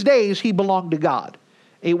rest of his days he belonged to God.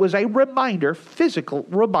 It was a reminder, physical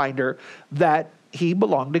reminder, that he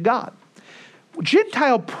belonged to God.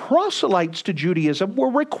 Gentile proselytes to Judaism were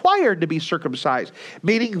required to be circumcised,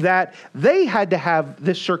 meaning that they had to have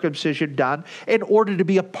this circumcision done in order to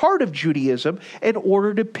be a part of Judaism, in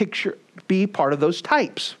order to be part of those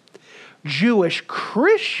types. Jewish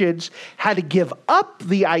Christians had to give up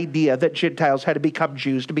the idea that Gentiles had to become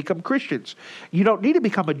Jews to become Christians. You don't need to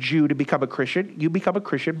become a Jew to become a Christian. You become a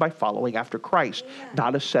Christian by following after Christ,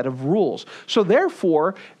 not a set of rules. So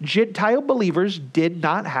therefore, Gentile believers did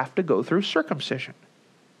not have to go through circumcision.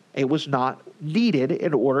 It was not needed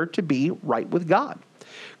in order to be right with God.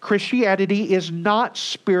 Christianity is not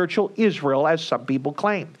spiritual Israel, as some people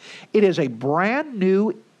claim. It is a brand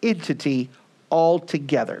new entity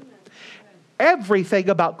altogether. Everything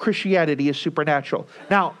about Christianity is supernatural.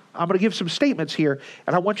 Now, I'm going to give some statements here,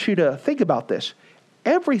 and I want you to think about this.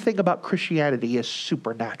 Everything about Christianity is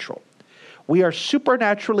supernatural. We are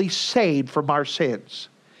supernaturally saved from our sins.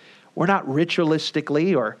 We're not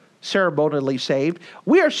ritualistically or ceremonially saved.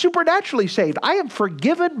 We are supernaturally saved. I am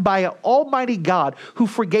forgiven by Almighty God who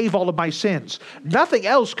forgave all of my sins. Nothing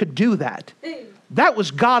else could do that. That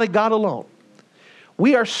was God and God alone.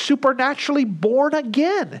 We are supernaturally born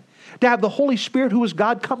again. To have the Holy Spirit, who is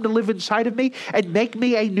God, come to live inside of me and make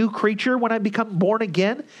me a new creature when I become born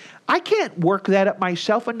again. I can't work that up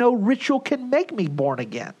myself, and no ritual can make me born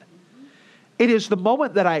again. It is the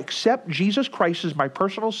moment that I accept Jesus Christ as my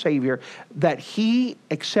personal Savior, that He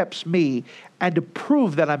accepts me, and to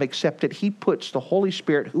prove that I'm accepted, He puts the Holy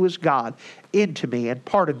Spirit, who is God, into me and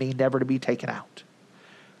part of me, never to be taken out.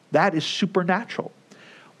 That is supernatural.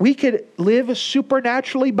 We could live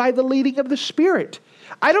supernaturally by the leading of the Spirit.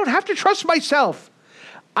 I don't have to trust myself.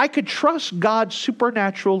 I could trust God's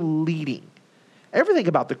supernatural leading. Everything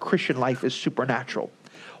about the Christian life is supernatural.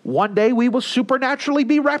 One day we will supernaturally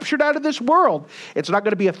be raptured out of this world. It's not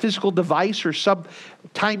going to be a physical device or some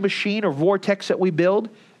time machine or vortex that we build.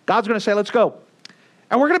 God's going to say, let's go.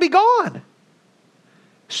 And we're going to be gone.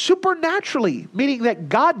 Supernaturally, meaning that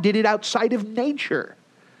God did it outside of nature.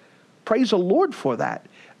 Praise the Lord for that.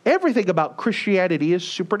 Everything about Christianity is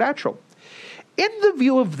supernatural. In the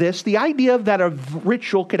view of this, the idea that a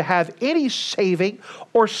ritual could have any saving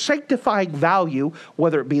or sanctifying value,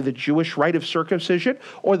 whether it be the Jewish rite of circumcision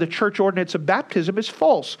or the church ordinance of baptism, is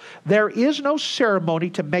false. There is no ceremony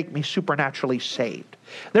to make me supernaturally saved.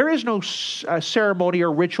 There is no ceremony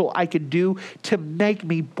or ritual I could do to make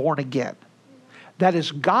me born again. That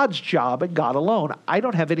is God's job and God alone. I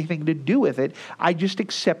don't have anything to do with it. I just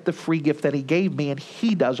accept the free gift that He gave me, and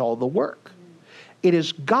He does all the work. It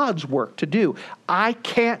is God's work to do. I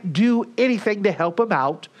can't do anything to help Him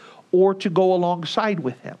out or to go alongside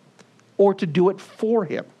with Him or to do it for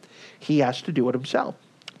Him. He has to do it Himself.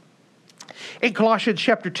 In Colossians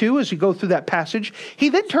chapter 2, as you go through that passage, he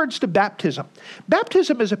then turns to baptism.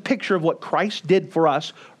 Baptism is a picture of what Christ did for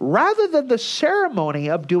us rather than the ceremony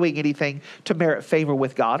of doing anything to merit favor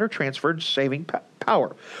with God or transfer saving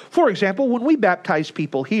power. For example, when we baptize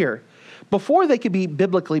people here, before they can be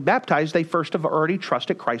biblically baptized, they first have already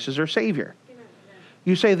trusted Christ as their Savior.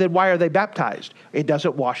 You say, then why are they baptized? It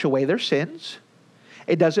doesn't wash away their sins.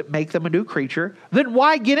 It doesn't make them a new creature. Then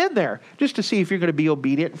why get in there? Just to see if you're going to be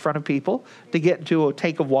obedient in front of people, to get into a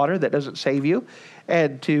tank of water that doesn't save you,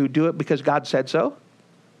 and to do it because God said so?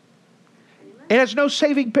 It has no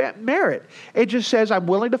saving merit. It just says, I'm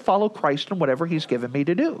willing to follow Christ in whatever He's given me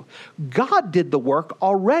to do. God did the work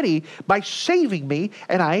already by saving me,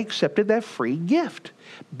 and I accepted that free gift.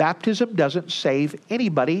 Baptism doesn't save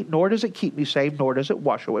anybody, nor does it keep me saved, nor does it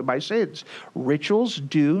wash away my sins. Rituals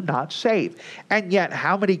do not save. And yet,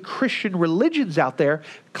 how many Christian religions out there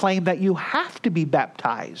claim that you have to be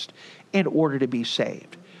baptized in order to be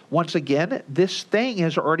saved? Once again, this thing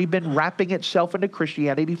has already been wrapping itself into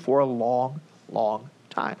Christianity for a long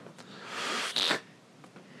time.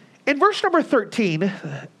 In verse number 13,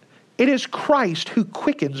 it is Christ who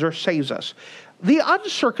quickens or saves us. The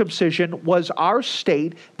uncircumcision was our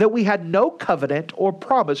state that we had no covenant or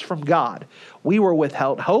promise from God. We were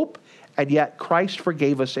withheld hope, and yet Christ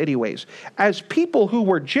forgave us anyways. As people who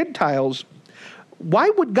were Gentiles, why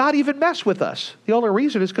would God even mess with us? The only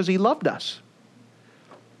reason is because He loved us.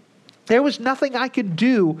 There was nothing I could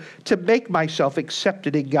do to make myself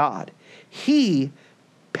accepted in God. He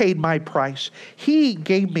paid my price. He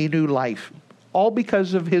gave me new life, all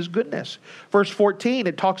because of His goodness. Verse 14,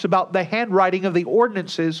 it talks about the handwriting of the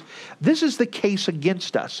ordinances. This is the case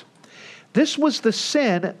against us. This was the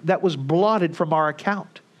sin that was blotted from our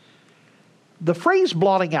account. The phrase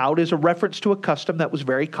blotting out is a reference to a custom that was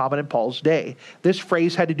very common in Paul's day. This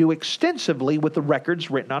phrase had to do extensively with the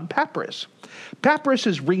records written on papyrus. Papyrus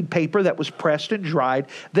is reed paper that was pressed and dried,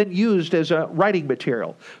 then used as a writing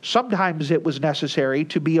material. Sometimes it was necessary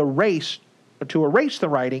to erase the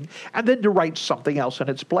writing and then to write something else in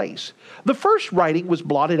its place. The first writing was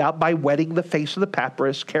blotted out by wetting the face of the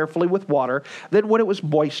papyrus carefully with water. Then when it was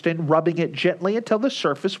moistened, rubbing it gently until the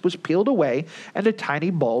surface was peeled away and the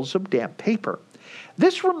tiny balls of damp paper.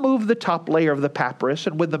 This removed the top layer of the papyrus,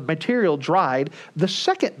 and when the material dried, the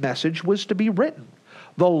second message was to be written.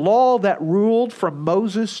 The law that ruled from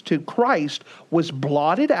Moses to Christ was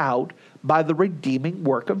blotted out by the redeeming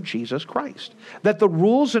work of Jesus Christ. That the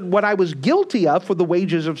rules and what I was guilty of, for the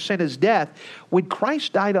wages of sin is death, when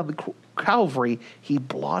Christ died on the Calvary, He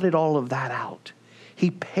blotted all of that out.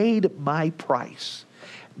 He paid my price,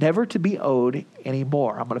 never to be owed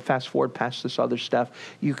anymore. I'm going to fast forward past this other stuff.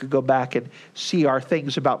 You could go back and see our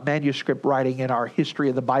things about manuscript writing and our history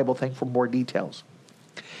of the Bible thing for more details.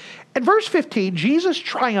 In verse 15, Jesus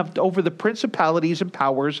triumphed over the principalities and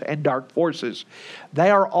powers and dark forces. They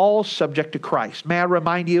are all subject to Christ. May I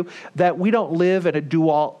remind you that we don't live in a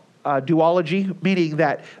duology, meaning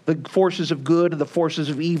that the forces of good and the forces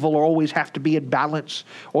of evil always have to be in balance,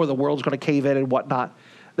 or the world's going to cave in and whatnot.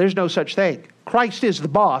 There's no such thing. Christ is the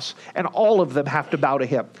boss, and all of them have to bow to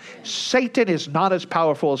Him. Satan is not as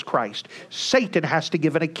powerful as Christ. Satan has to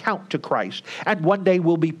give an account to Christ, and one day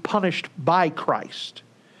will be punished by Christ.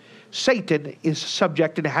 Satan is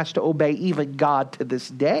subject and has to obey even God to this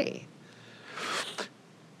day.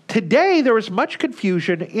 Today, there is much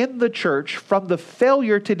confusion in the church from the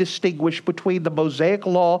failure to distinguish between the Mosaic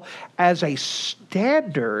law as a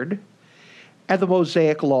standard and the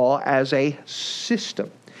Mosaic law as a system.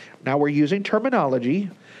 Now, we're using terminology,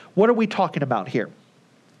 What are we talking about here?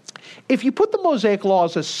 If you put the Mosaic Law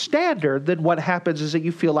as a standard, then what happens is that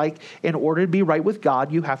you feel like in order to be right with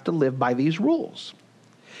God, you have to live by these rules.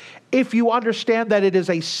 If you understand that it is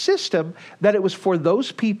a system, that it was for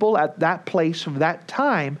those people at that place of that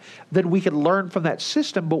time, then we can learn from that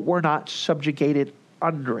system, but we're not subjugated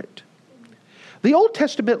under it. The Old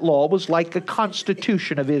Testament law was like a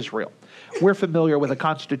constitution of Israel. We're familiar with a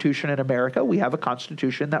constitution in America. We have a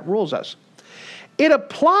constitution that rules us. It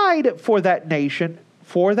applied for that nation,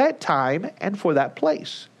 for that time, and for that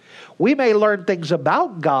place. We may learn things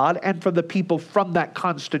about God and from the people from that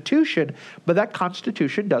constitution, but that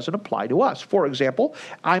constitution doesn't apply to us. For example,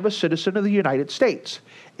 I'm a citizen of the United States.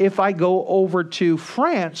 If I go over to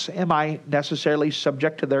France, am I necessarily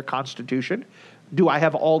subject to their constitution? Do I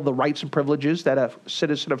have all the rights and privileges that a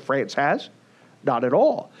citizen of France has? Not at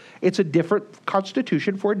all. It's a different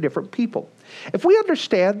constitution for different people. If we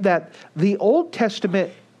understand that the Old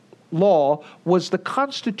Testament law was the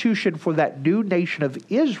constitution for that new nation of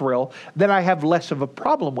Israel, then I have less of a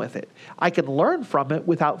problem with it. I can learn from it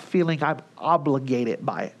without feeling I'm obligated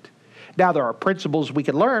by it. Now, there are principles we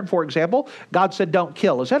can learn. For example, God said don't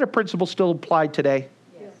kill. Is that a principle still applied today?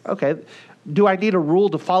 Yes. Okay. Do I need a rule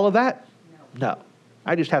to follow that? No.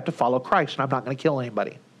 I just have to follow Christ, and I'm not going to kill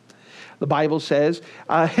anybody. The Bible says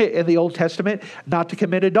in the Old Testament not to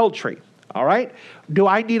commit adultery. All right? Do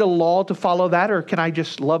I need a law to follow that, or can I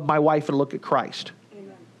just love my wife and look at Christ?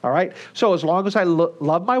 Amen. All right? So as long as I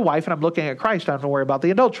love my wife and I'm looking at Christ, I don't have to worry about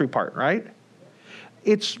the adultery part, right?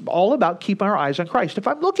 It's all about keeping our eyes on Christ. If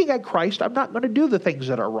I'm looking at Christ, I'm not going to do the things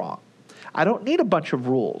that are wrong. I don't need a bunch of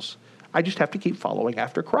rules. I just have to keep following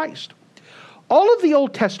after Christ. All of the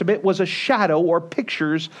Old Testament was a shadow or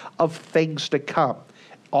pictures of things to come.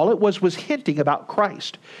 All it was hinting about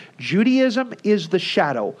Christ. Judaism is the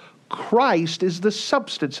shadow. Christ is the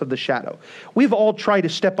substance of the shadow. We've all tried to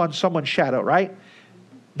step on someone's shadow, right?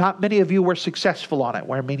 Not many of you were successful on it,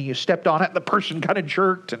 where meaning you stepped on it, the person kind of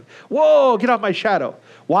jerked, and whoa, get off my shadow.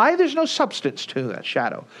 Why? There's no substance to that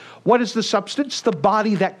shadow. What is the substance? The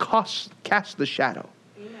body that casts the shadow.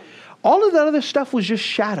 Amen. All of that other stuff was just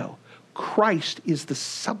shadow. Christ is the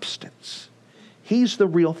substance. He's the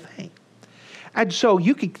real thing. And so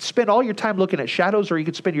you could spend all your time looking at shadows, or you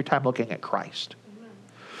could spend your time looking at Christ.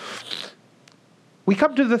 We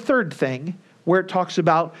come to the third thing where it talks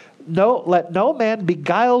about let no man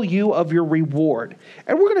beguile you of your reward.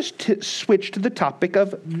 And we're going to switch to the topic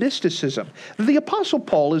of mysticism. The Apostle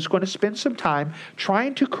Paul is going to spend some time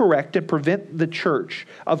trying to correct and prevent the church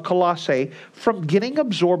of Colossae from getting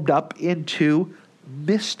absorbed up into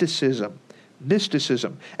mysticism.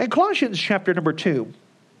 And Colossians chapter number 2.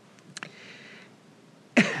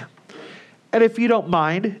 And if you don't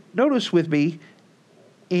mind, notice with me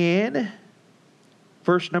in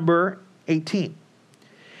verse number 18.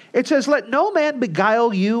 It says, let no man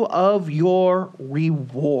beguile you of your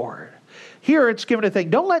reward. Here it's given a thing.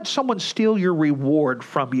 Don't let someone steal your reward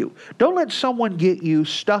from you. Don't let someone get you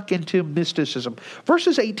stuck into mysticism.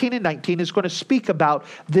 Verses 18 and 19 is going to speak about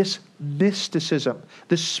this mysticism,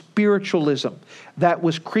 this spiritualism that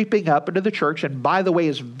was creeping up into the church, and by the way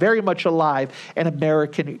is very much alive in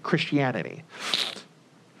American Christianity.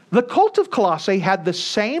 The cult of Colossae had the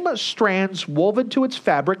same strands woven to its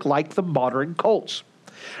fabric like the modern cults.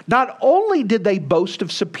 Not only did they boast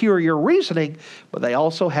of superior reasoning, but they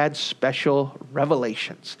also had special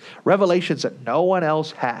revelations that no one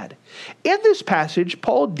else had. In this passage,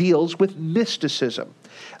 Paul deals with mysticism,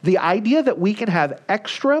 the idea that we can have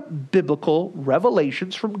extra biblical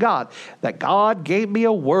revelations from God, that God gave me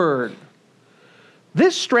a word.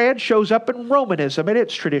 This strand shows up in Romanism and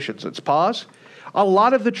its traditions. Let's pause. A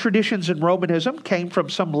lot of the traditions in Romanism came from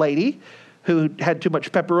some lady who had too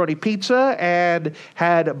much pepperoni pizza and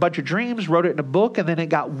had a bunch of dreams, wrote it in a book, and then it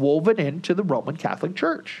got woven into the Roman Catholic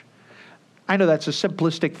Church. I know that's a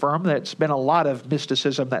simplistic term. That's been a lot of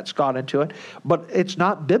mysticism that's gone into it, but it's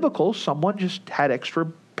not biblical. Someone just had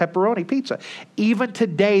extra pepperoni pizza. Even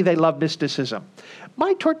today, they love mysticism.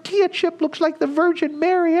 My tortilla chip looks like the Virgin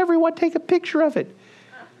Mary. Everyone take a picture of it.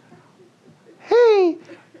 Hey,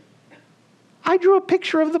 I drew a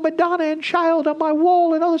picture of the Madonna and Child on my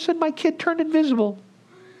wall, and all of a sudden my kid turned invisible.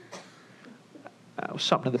 That was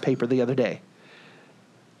something in the paper the other day.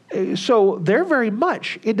 So they're very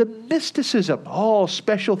much into mysticism, all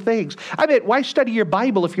special things. I mean, why study your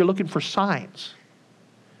Bible if you're looking for signs?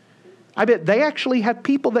 I bet they actually have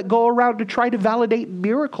people that go around to try to validate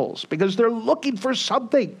miracles because they're looking for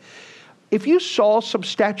something. If you saw some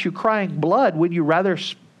statue crying blood, would you rather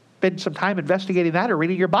spend some time investigating that or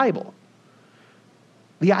reading your Bible?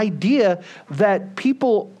 The idea that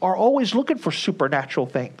people are always looking for supernatural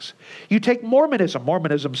things. You take Mormonism.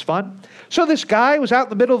 Mormonism's fun. So this guy was out in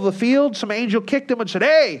the middle of the field. Some angel kicked him and said,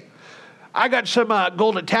 "Hey, I got some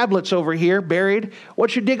golden tablets over here buried. Why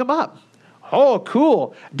don't you dig them up?" "Oh,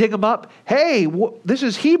 cool." Dig them up. "Hey, this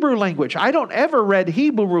is Hebrew language. I don't ever read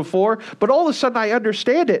Hebrew before, but all of a sudden I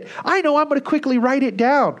understand it. I know I'm going to quickly write it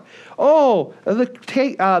down." "Oh,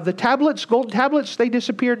 the tablets, golden tablets, they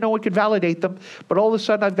disappeared. No one could validate them. But all of a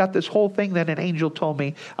sudden I've got this whole thing that an angel told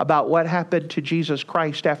me about what happened to Jesus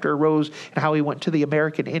Christ after he rose and how he went to the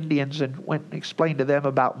American Indians and went and explained to them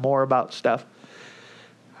more about stuff."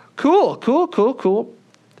 Cool.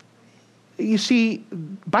 You see,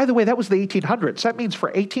 by the way, that was the 1800s. That means for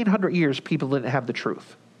 1800 years, people didn't have the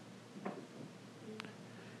truth.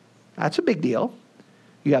 That's a big deal.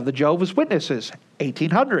 You have the Jehovah's Witnesses,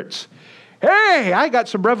 1800s. "Hey, I got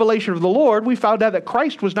some revelation of the Lord. We found out that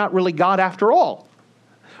Christ was not really God after all."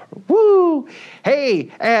 Woo! Hey,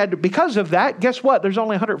 and because of that, guess what? There's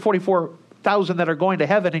only 144,000 that are going to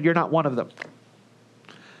heaven, and you're not one of them.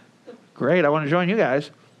 Great, I want to join you guys.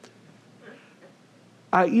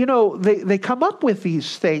 They come up with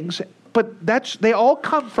these things, but they all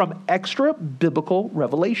come from extra biblical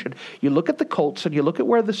revelation. You look at the cults and you look at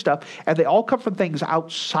where the stuff, and they all come from things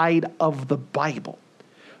outside of the Bible.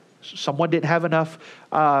 Someone didn't have enough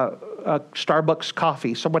Starbucks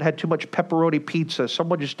coffee. Someone had too much pepperoni pizza.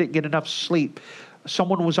 Someone just didn't get enough sleep.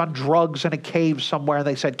 Someone was on drugs in a cave somewhere, and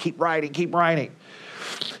they said, keep writing.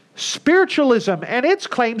 Spiritualism and its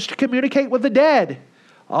claims to communicate with the dead.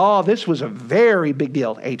 Oh, this was a very big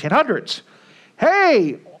deal, 1800s.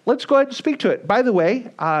 Hey, let's go ahead and speak to it. By the way,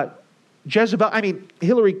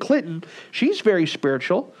 Hillary Clinton, she's very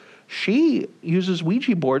spiritual. She uses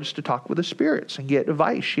Ouija boards to talk with the spirits and get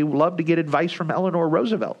advice. She loved to get advice from Eleanor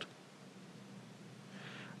Roosevelt.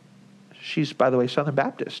 She's, by the way, Southern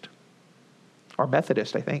Baptist or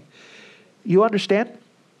Methodist, I think. You understand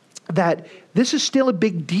that this is still a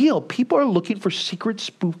big deal. People are looking for secret,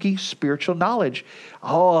 spooky, spiritual knowledge.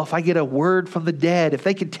 Oh, if I get a word from the dead, if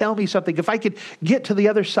they could tell me something, if I could get to the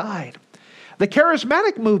other side. The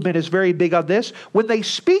charismatic movement is very big on this. When they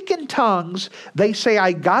speak in tongues, they say,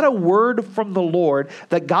 I got a word from the Lord,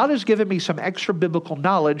 that God has given me some extra biblical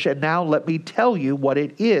knowledge, and now let me tell you what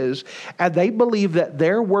it is. And they believe that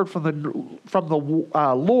their word from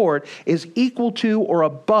the Lord is equal to or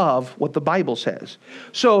above what the Bible says.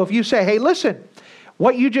 So if you say, hey, listen,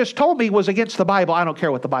 what you just told me was against the Bible, I don't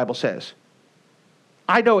care what the Bible says.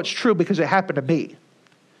 I know it's true because it happened to me.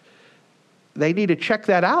 They need to check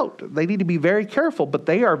that out. They need to be very careful, but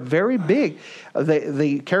they are very big.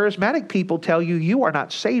 The charismatic people tell you, you are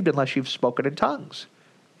not saved unless you've spoken in tongues.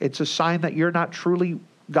 It's a sign that you're not truly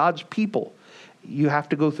God's people. You have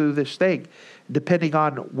to go through this thing. Depending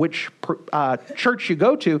on which church you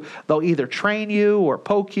go to, they'll either train you or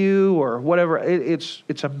poke you or whatever.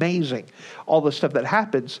 It's amazing, all the stuff that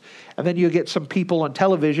happens. And then you get some people on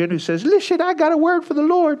television who says, listen, I got a word for the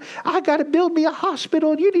Lord. I got to build me a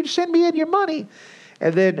hospital, and you need to send me in your money.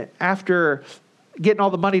 And then after getting all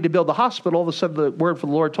the money to build the hospital, all of a sudden the word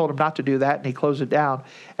from the Lord told him not to do that, and he closed it down.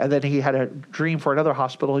 And then he had a dream for another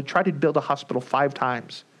hospital. He tried to build a hospital 5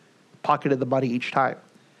 times, pocketed the money each time.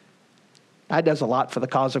 That does a lot for the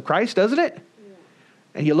cause of Christ, doesn't it? Yeah.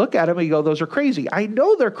 And you look at them and you go, those are crazy. I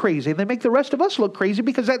know they're crazy, and they make the rest of us look crazy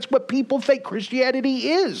because that's what people think Christianity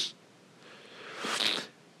is.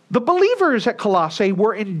 The believers at Colossae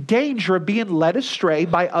were in danger of being led astray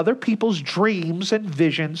by other people's dreams and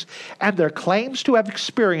visions and their claims to have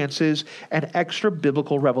experiences and extra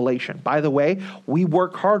biblical revelation. By the way, we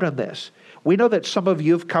work hard on this. We know that some of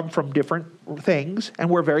you have come from different things, and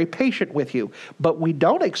we're very patient with you. But we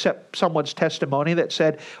don't accept someone's testimony that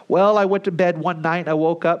said, well, I went to bed one night, I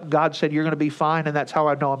woke up, God said, you're going to be fine, and that's how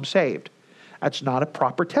I know I'm saved. That's not a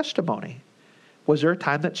proper testimony. Was there a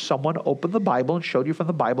time that someone opened the Bible and showed you from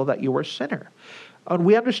the Bible that you were a sinner? And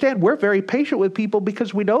we understand we're very patient with people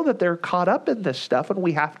because we know that they're caught up in this stuff, and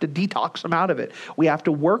we have to detox them out of it. We have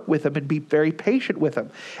to work with them and be very patient with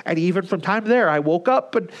them. And even from time there, I woke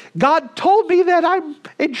up and God told me that I'm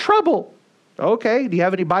in trouble. Okay, do you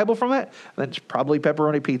have any Bible from it? Then it's probably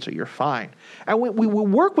pepperoni pizza. You're fine. And we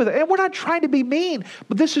work with it. And we're not trying to be mean,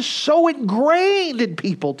 but this is so ingrained in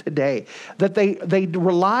people today that they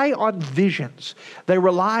rely on visions. They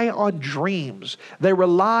rely on dreams. They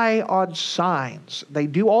rely on signs. They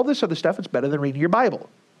do all this other stuff. It's better than reading your Bible.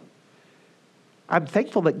 I'm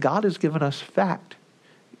thankful that God has given us fact.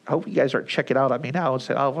 I hope you guys aren't checking out on me now and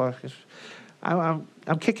say, oh, well,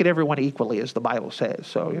 I'm kicking everyone equally, as the Bible says.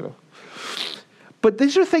 So, you know. But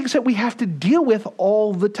these are things that we have to deal with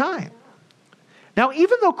all the time. Now,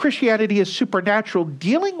 even though Christianity is supernatural,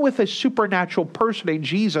 dealing with a supernatural person in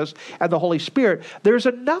Jesus and the Holy Spirit, there's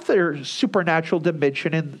another supernatural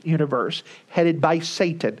dimension in the universe headed by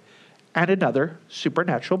Satan and another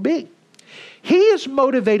supernatural being. He is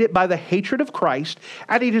motivated by the hatred of Christ,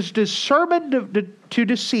 and he is determined to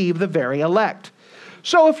deceive the very elect.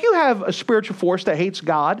 So if you have a spiritual force that hates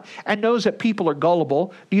God and knows that people are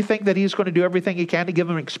gullible, do you think that he's going to do everything he can to give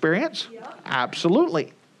them experience? Yeah.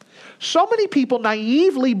 Absolutely. So many people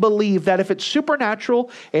naively believe that if it's supernatural,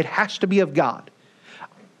 it has to be of God.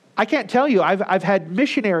 I can't tell you, I've had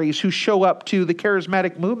missionaries who show up to the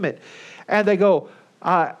charismatic movement, and they go,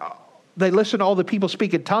 they listen to all the people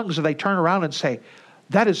speak in tongues, and they turn around and say,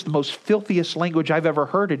 that is the most filthiest language I've ever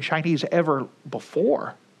heard in Chinese ever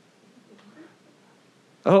before.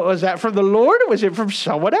 Oh, was that from the Lord, or was it from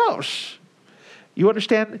someone else? You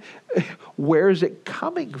understand? Where is it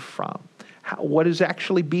coming from? What is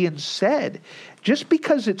actually being said? Just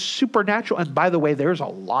because it's supernatural, and by the way, there's a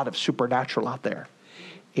lot of supernatural out there,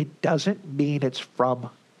 it doesn't mean it's from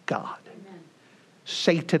God. Amen.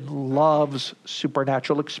 Satan loves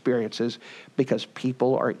supernatural experiences because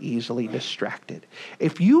people are easily distracted.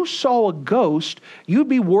 If you saw a ghost, you'd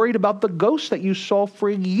be worried about the ghost that you saw for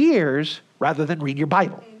years rather than read your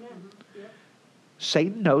Bible. Yep.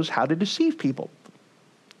 Satan knows how to deceive people.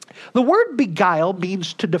 The word beguile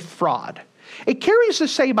means to defraud. It carries the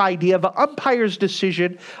same idea of an umpire's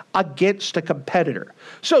decision against a competitor.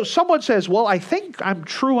 So someone says, well, I think I'm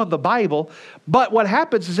true on the Bible, but what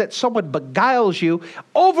happens is that someone beguiles you,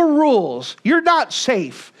 overrules. You're not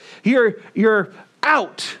safe. You're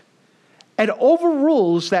out. And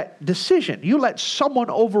overrules that decision. You let someone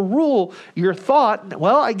overrule your thought.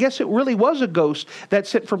 Well, I guess it really was a ghost that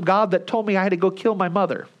sent from God that told me I had to go kill my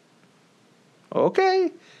mother.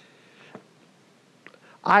 Okay.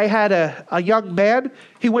 I had a young man,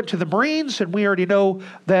 he went to the Marines, and we already know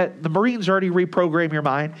that the Marines already reprogram your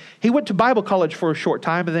mind. He went to Bible college for a short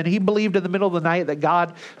time, and then he believed in the middle of the night that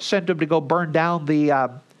God sent him to go burn down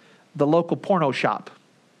the local porno shop.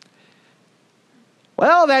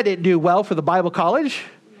 Well, that didn't do well for the Bible college.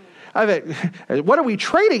 I mean, what are we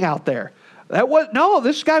trading out there? No,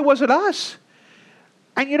 this guy wasn't us.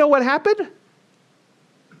 And you know what happened?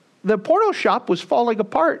 The porno shop was falling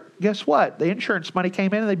apart. Guess what? The insurance money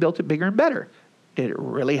came in and they built it bigger and better. Did it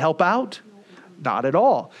really help out? Not at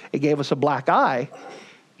all. It gave us a black eye.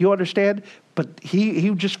 You understand? But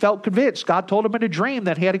he just felt convinced. God told him in a dream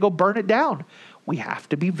that he had to go burn it down. We have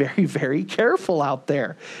to be very, very careful out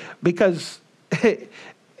there because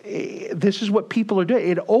this is what people are doing.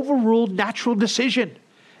 It overruled natural decision.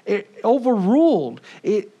 It overruled.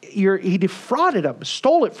 He defrauded them,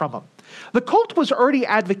 stole it from them. The cult was already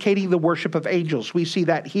advocating the worship of angels. We see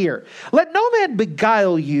that here. Let no man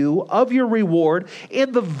beguile you of your reward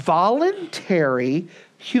in the voluntary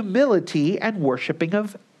humility and worshiping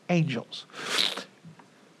of angels.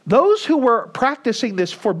 Those who were practicing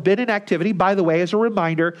this forbidden activity, by the way, as a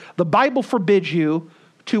reminder, the Bible forbids you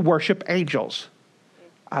to worship angels.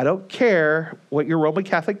 I don't care what your Roman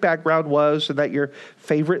Catholic background was and that your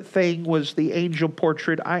favorite thing was the angel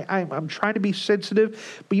portrait. I'm trying to be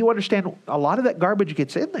sensitive, but you understand a lot of that garbage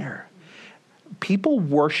gets in there. People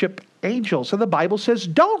worship angels, and the Bible says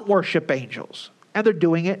don't worship angels, and they're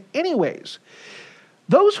doing it anyways.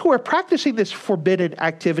 Those who are practicing this forbidden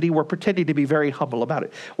activity were pretending to be very humble about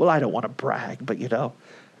it. Well, I don't want to brag, but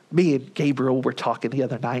me and Gabriel were talking the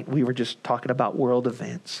other night. We were just talking about world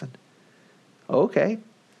events. And okay.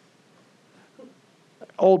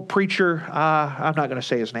 Old preacher, I'm not going to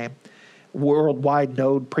say his name, worldwide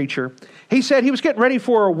node preacher. He said he was getting ready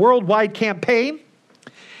for a worldwide campaign,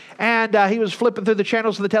 and he was flipping through the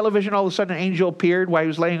channels of the television. All of a sudden, an angel appeared while he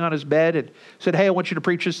was laying on his bed and said, hey, I want you to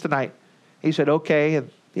preach this tonight. He said, okay,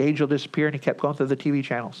 and the angel disappeared, and he kept going through the TV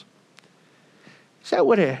channels. Is that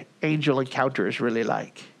what an angel encounter is really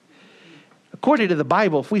like? According to the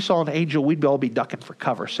Bible, if we saw an angel, we'd all be ducking for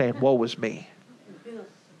cover, saying, woe is me.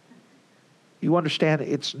 You understand,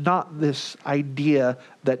 it's not this idea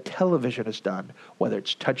that television has done, whether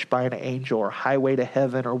it's Touched by an Angel or Highway to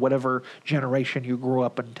Heaven or whatever generation you grew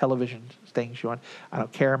up in television things you want. I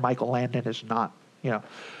don't care. Michael Landon is not, All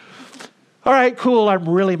right, cool. I'm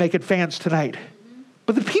really making fans tonight.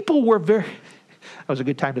 But the people were that was a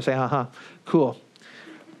good time to say, cool.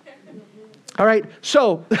 All right,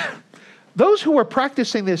 so those who were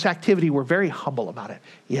practicing this activity were very humble about it.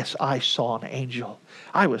 Yes, I saw an angel.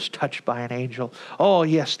 I was touched by an angel. Oh,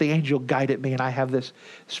 yes, the angel guided me, and I have this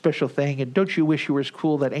special thing. And don't you wish you were as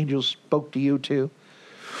cool that angels spoke to you too?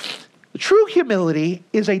 The true humility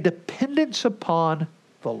is a dependence upon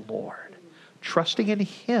the Lord, trusting in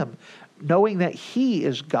Him, knowing that he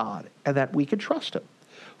is God and that we can trust him.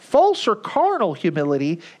 False or carnal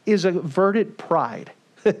humility is averted pride.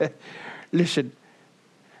 Listen,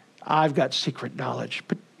 I've got secret knowledge,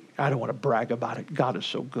 but I don't want to brag about it. God is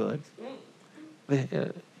so good.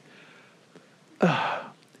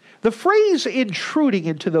 The phrase intruding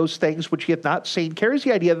into those things which he hath not seen carries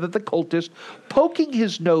the idea that the cultist poking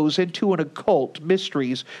his nose into an occult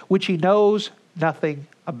mysteries which he knows nothing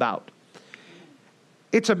about.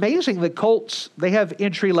 It's amazing that cults, they have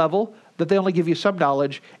entry level, that they only give you some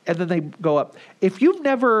knowledge, and then they go up. If you've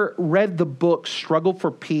never read the book Struggle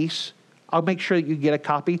for Peace, I'll make sure that you get a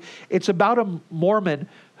copy. It's about a Mormon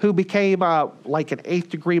who became like an 8th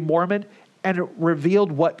degree Mormon, and it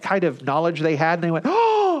revealed what kind of knowledge they had, and they went,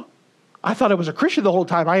 oh, I thought I was a Christian the whole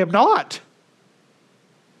time. I am not.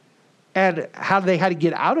 And how they had to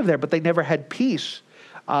get out of there, but they never had peace.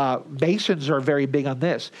 Masons are very big on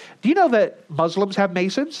this. Do you know that Muslims have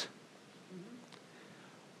Masons?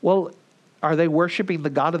 Well, are they worshiping the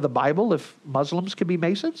God of the Bible if Muslims can be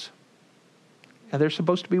Masons? And they're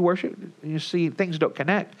supposed to be worshipped? You see, things don't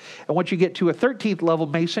connect. And once you get to a 13th level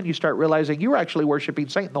Mason, you start realizing you were actually worshiping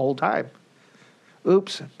Satan the whole time.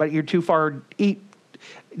 Oops, but you're too far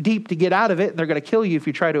deep to get out of it, and they're going to kill you if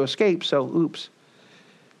you try to escape, so oops.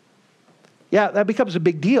 Yeah, that becomes a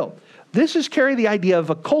big deal. This is carrying the idea of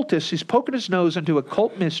a cultist who's poking his nose into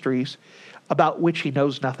occult mysteries about which he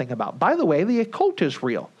knows nothing about. By the way, the occult is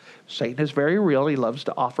real. Satan is very real. He loves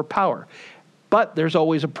to offer power. But there's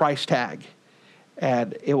always a price tag,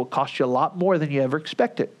 and it will cost you a lot more than you ever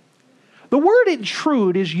expected. The word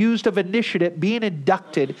intrude is used of initiate being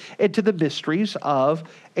inducted into the mysteries of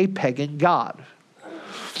a pagan god.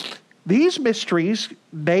 These mysteries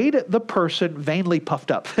made the person vainly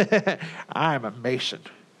puffed up. I'm a Mason.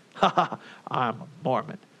 I'm a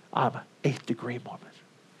Mormon. I'm an 8th degree Mormon.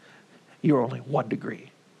 You're only 1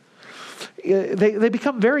 degree. They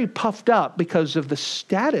become very puffed up because of the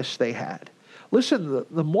status they had. Listen,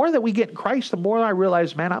 the more that we get in Christ, the more I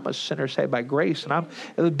realize, man, I'm a sinner saved by grace. And I'm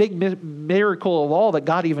the big miracle of all that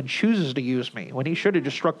God even chooses to use me when he should have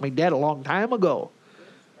just struck me dead a long time ago.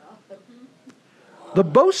 The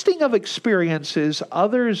boasting of experiences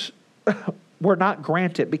others were not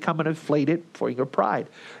granted become an inflated feeling of pride.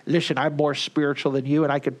 Listen, I'm more spiritual than you,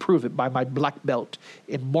 and I could prove it by my black belt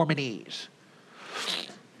in Mormonese.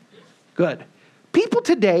 Good. People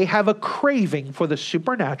today have a craving for the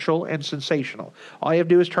supernatural and sensational. All you have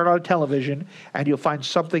to do is turn on television, and you'll find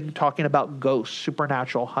something talking about ghosts,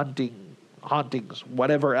 supernatural, hauntings,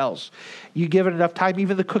 whatever else. You give it enough time,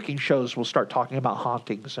 even the cooking shows will start talking about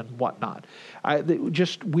hauntings and whatnot.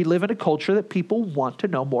 We live in a culture that people want to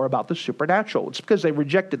know more about the supernatural. It's because they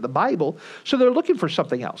rejected the Bible, so they're looking for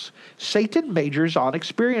something else. Satan majors on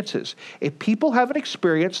experiences. If people have an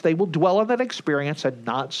experience, they will dwell on that experience and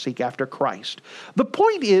not seek after Christ. The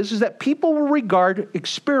point is that people will regard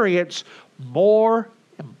experience more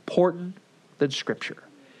important than Scripture.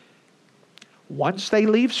 Once they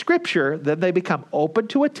leave Scripture, then they become open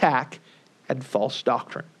to attack and false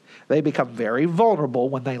doctrine. They become very vulnerable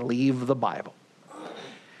when they leave the Bible.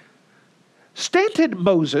 Stanton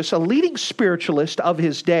Moses, a leading spiritualist of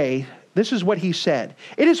his day, this is what he said.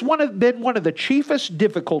 It has been one of the chiefest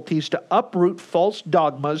difficulties to uproot false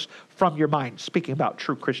dogmas from your mind, speaking about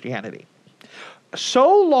true Christianity.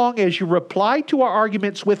 So long as you reply to our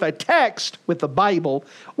arguments with a text, with the Bible,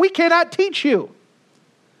 we cannot teach you.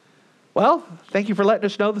 Well, thank you for letting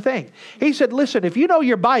us know the thing. He said, listen, if you know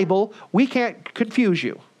your Bible, we can't confuse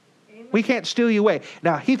you. Amen. We can't steal you away.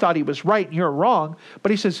 Now, he thought he was right and you're wrong,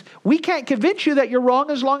 but he says, we can't convince you that you're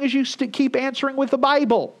wrong as long as you keep answering with the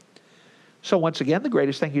Bible. So once again, the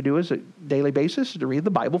greatest thing you do is a daily basis is to read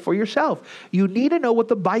the Bible for yourself. You need to know what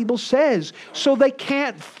the Bible says so they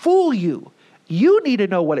can't fool you. You need to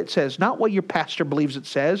know what it says, not what your pastor believes it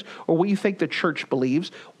says or what you think the church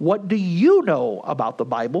believes. What do you know about the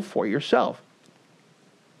Bible for yourself?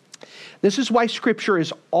 This is why Scripture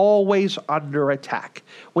is always under attack.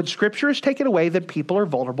 When Scripture is taken away, then people are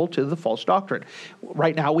vulnerable to the false doctrine.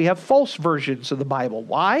 Right now, we have false versions of the Bible.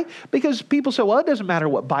 Why? Because people say, well, it doesn't matter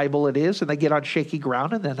what Bible it is, and they get on shaky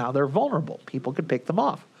ground, and then now they're vulnerable. People can pick them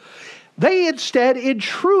off. They instead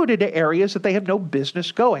intrude into areas that they have no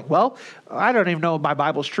business going. Well, I don't even know if my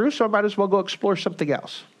Bible's true, so I might as well go explore something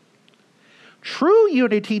else. True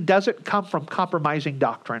unity doesn't come from compromising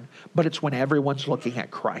doctrine, but it's when everyone's looking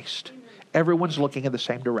at Christ. Everyone's looking in the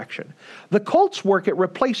same direction. The cults work at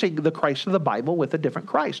replacing the Christ of the Bible with a different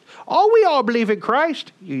Christ. Oh, we all believe in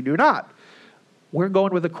Christ. You do not. We're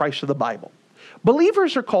going with the Christ of the Bible.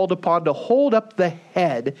 Believers are called upon to hold up the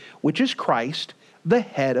head, which is Christ, the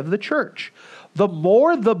head of the church. The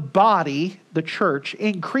more the body, the church,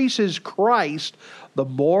 increases Christ, the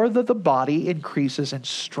more that the body increases in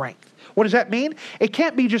strength. What does that mean? It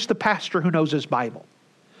can't be just the pastor who knows his Bible.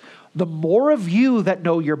 The more of you that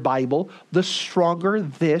know your Bible, the stronger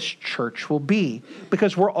this church will be,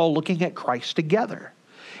 because we're all looking at Christ together.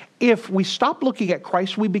 If we stop looking at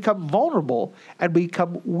Christ, we become vulnerable and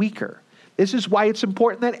become weaker. This is why it's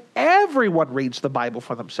important that everyone reads the Bible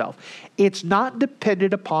for themselves. It's not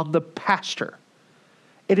dependent upon the pastor.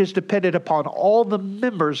 It is dependent upon all the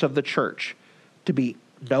members of the church to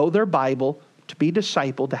know their Bible, to be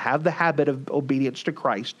discipled, to have the habit of obedience to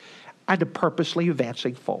Christ, and to purposely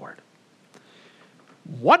advancing forward.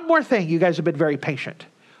 One more thing, you guys have been very patient.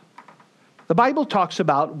 The Bible talks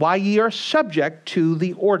about why ye are subject to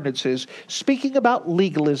the ordinances, speaking about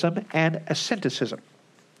legalism and asceticism.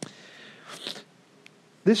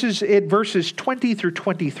 This is in verses 20 through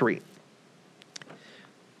 23.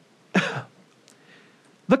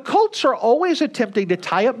 The cults are always attempting to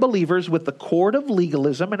tie up believers with the cord of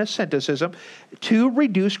legalism and asceticism to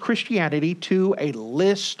reduce Christianity to a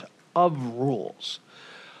list of rules.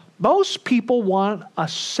 Most people want a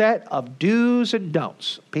set of do's and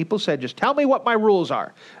don'ts. People said, just tell me what my rules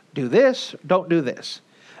are. Do this, don't do this.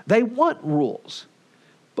 They want rules.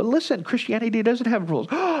 But listen, Christianity doesn't have rules.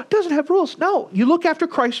 It doesn't have rules. No, you look after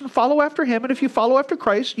Christ and follow after him. And if you follow after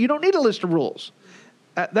Christ, you don't need a list of rules.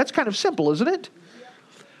 That's kind of simple, isn't it?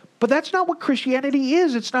 But that's not what Christianity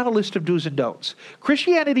is. It's not a list of do's and don'ts.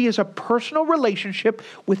 Christianity is a personal relationship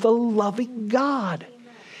with a loving God.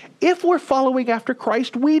 If we're following after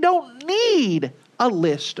Christ, we don't need a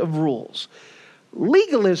list of rules.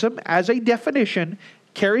 Legalism, as a definition,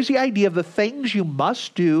 carries the idea of the things you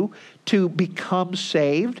must do to become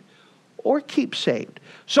saved or keep saved.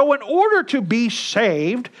 So in order to be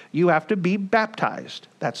saved, you have to be baptized.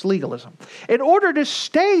 That's legalism. In order to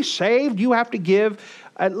stay saved, you have to give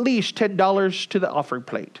at least $10 to the offering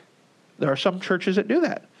plate. There are some churches that do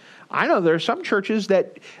that. I know there are some churches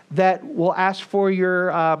that will ask for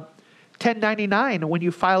your 1099 when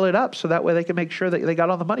you file it up, so that way they can make sure that they got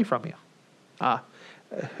all the money from you.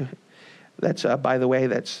 That's, by the way,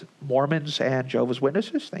 that's Mormons and Jehovah's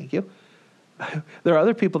Witnesses. Thank you. There are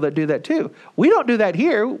other people that do that too. We don't do that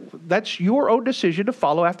here. That's your own decision to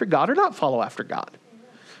follow after God or not follow after God.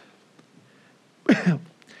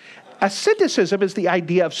 Asceticism is the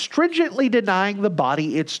idea of stringently denying the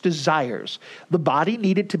body its desires. The body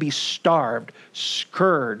needed to be starved,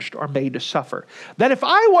 scourged, or made to suffer. That if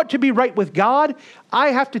I want to be right with God, I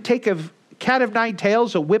have to take a cat of nine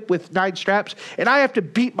tails, a whip with 9 straps, and I have to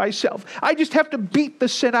beat myself. I just have to beat the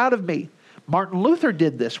sin out of me. Martin Luther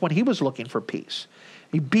did this when he was looking for peace.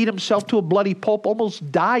 He beat himself to a bloody pulp,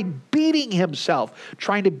 almost died beating himself,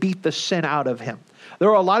 trying to beat the sin out of him. There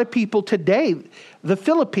are a lot of people today, the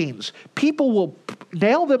Philippines, people will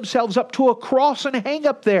nail themselves up to a cross and hang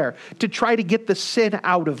up there to try to get the sin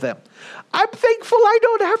out of them. I'm thankful I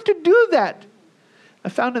don't have to do that. I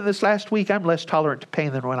found in this last week I'm less tolerant to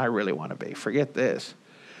pain than when I really want to be. Forget this.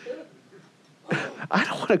 I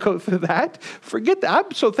don't want to go through that. Forget that.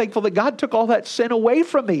 I'm so thankful that God took all that sin away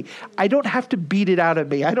from me. I don't have to beat it out of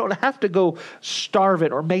me. I don't have to go starve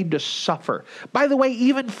it or made to suffer. By the way,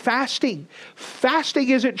 even fasting.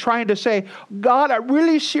 Fasting isn't trying to say, God, I'm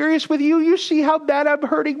really serious with you. You see how bad I'm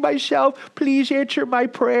hurting myself. Please answer my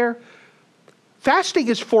prayer. Fasting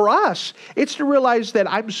is for us. It's to realize that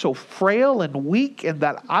I'm so frail and weak and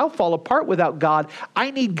that I'll fall apart without God. I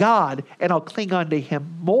need God and I'll cling on to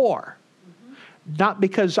him more. Not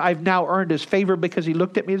because I've now earned his favor, because he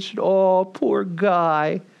looked at me and said, oh, poor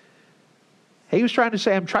guy. He was trying to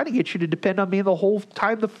say, I'm trying to get you to depend on me the whole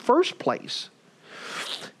time in the first place.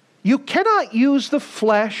 You cannot use the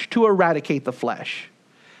flesh to eradicate the flesh.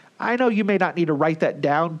 I know you may not need to write that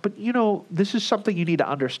down, but this is something you need to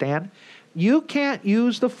understand. You can't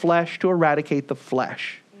use the flesh to eradicate the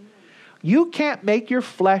flesh. You can't make your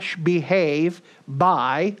flesh behave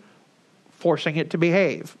by forcing it to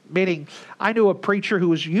behave. Meaning, I knew a preacher who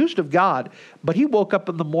was used of God, but he woke up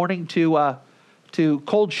in the morning to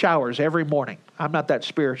cold showers every morning. I'm not that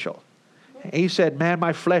spiritual. He said, man,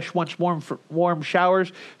 my flesh wants warm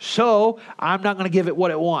showers, so I'm not going to give it what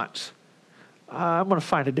it wants. I'm going to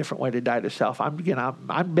find a different way to die to self.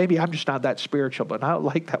 Maybe I'm just not that spiritual, but I don't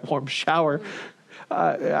like that warm shower.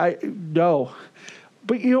 No.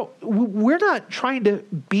 But we're not trying to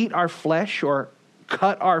beat our flesh or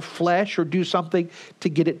cut our flesh or do something to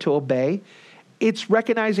get it to obey. It's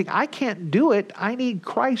recognizing I can't do it. I need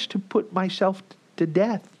Christ to put myself to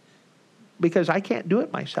death because I can't do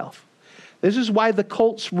it myself. This is why the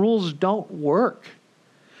cult's rules don't work.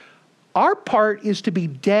 Our part is to be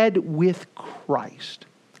dead with Christ,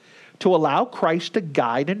 to allow Christ to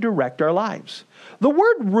guide and direct our lives. The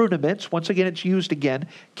word rudiments, once again it's used again,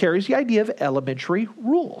 carries the idea of elementary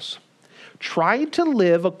rules. Trying to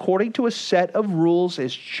live according to a set of rules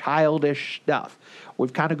is childish stuff.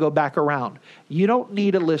 We've kind of go back around. You don't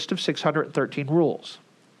need a list of 613 rules.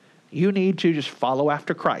 You need to just follow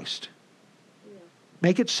after Christ.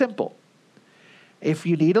 Make it simple. If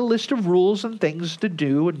you need a list of rules and things to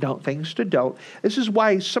do and things to don't, this is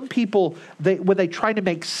why some people, when they try to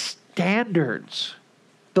make standards,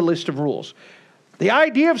 the list of rules. The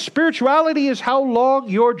idea of spirituality is how long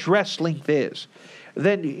your dress length is.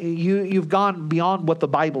 Then you've gone beyond what the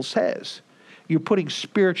Bible says. You're putting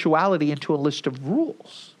spirituality into a list of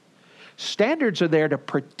rules. Standards are there to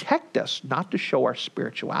protect us, not to show our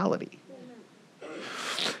spirituality.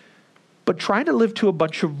 But trying to live to a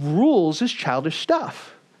bunch of rules is childish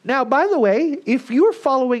stuff. Now, by the way, if you're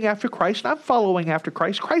following after Christ and I'm following after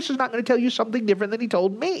Christ, Christ is not going to tell you something different than he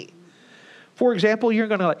told me. For example, you're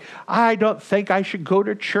going to I don't think I should go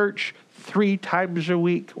to church 3 times a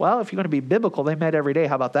week. Well, if you're going to be biblical, they met every day.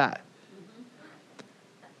 How about that?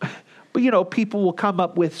 But, people will come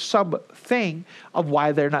up with something of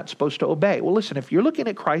why they're not supposed to obey. Well, listen, if you're looking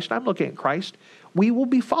at Christ, I'm looking at Christ, we will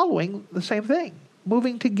be following the same thing,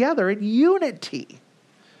 moving together in unity.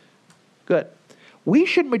 Good. We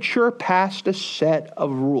should mature past a set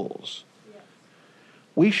of rules. Yes.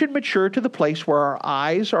 We should mature to the place where our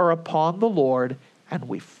eyes are upon the Lord and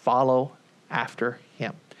we follow after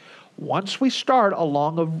him. Once we start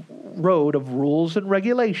along a road of rules and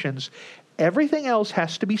regulations, everything else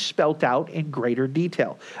has to be spelt out in greater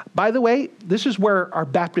detail. By the way, this is where our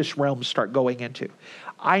Baptist realms start going into.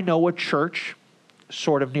 I know a church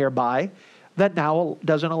sort of nearby that now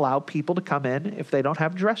doesn't allow people to come in if they don't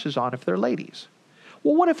have dresses on, if they're ladies.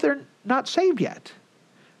 Well, what if they're not saved yet?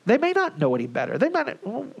 They may not know any better. They might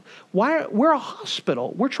not, we're a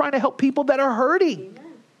hospital. We're trying to help people that are hurting. Amen.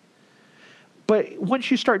 But once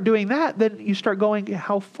you start doing that, then you start going,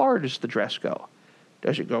 how far does the dress go?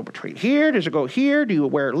 Does it go between here? Does it go here? Do you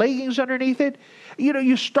wear leggings underneath it?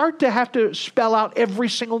 You start to have to spell out every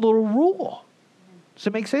single little rule. Does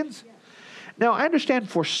it make sense? Yeah. Now, I understand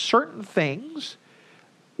for certain things,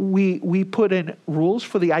 we put in rules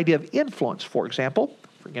for the idea of influence. For example,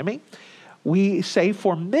 forgive me, we say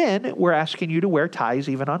for men, we're asking you to wear ties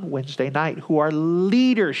even on Wednesday night, who are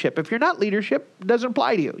leadership. If you're not leadership, it doesn't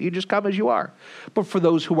apply to you. You just come as you are. But for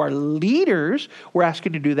those who are leaders, we're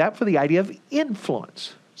asking you to do that for the idea of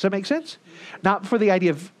influence. Does that make sense? Not for the idea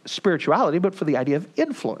of spirituality, but for the idea of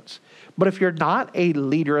influence. But if you're not a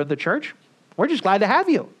leader of the church, we're just glad to have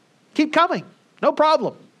you. Keep coming. No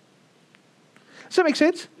problem. Does that make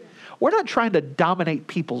sense? We're not trying to dominate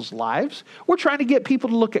people's lives. We're trying to get people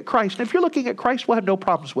to look at Christ. And if you're looking at Christ, we'll have no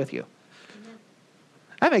problems with you. Amen.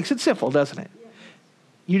 That makes it simple, doesn't it? Yeah.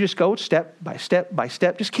 You just go step by step by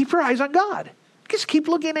step. Just keep your eyes on God. Just keep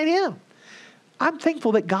looking at him. I'm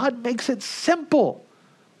thankful that God makes it simple.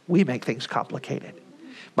 We make things complicated.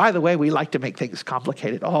 By the way, we like to make things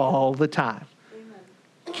complicated all the time.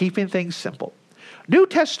 Amen. Keeping things simple. New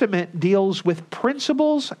Testament deals with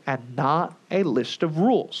principles and not a list of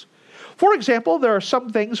rules. For example, there are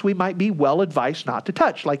some things we might be well advised not to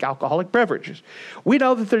touch, like alcoholic beverages. We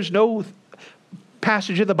know that there's no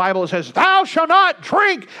passage in the Bible that says, thou shalt not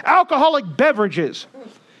drink alcoholic beverages.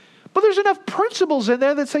 But there's enough principles in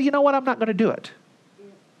there that say, you know what, I'm not going to do it.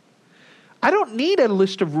 I don't need a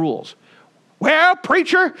list of rules. Well,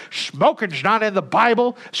 preacher, smoking's not in the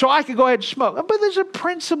Bible, so I can go ahead and smoke. But there's a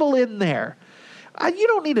principle in there. You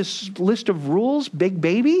don't need a list of rules, big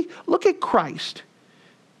baby. Look at Christ.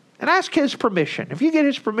 And ask his permission. If you get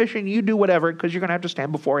his permission, you do whatever, because you're going to have to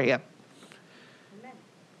stand before him. Amen.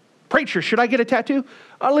 Preacher, should I get a tattoo?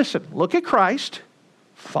 Listen, look at Christ,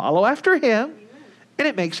 follow after him, and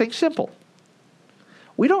it makes things simple.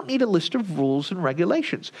 We don't need a list of rules and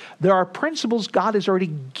regulations. There are principles God has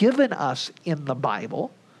already given us in the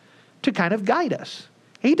Bible to kind of guide us.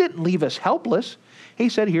 He didn't leave us helpless. He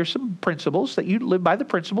said, here's some principles that you live by the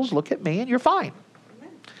principles, look at me, and you're fine.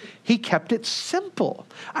 He kept it simple.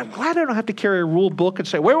 I'm glad I don't have to carry a rule book and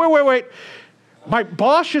say, wait. My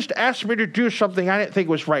boss just asked me to do something I didn't think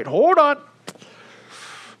was right. Hold on.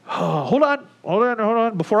 Hold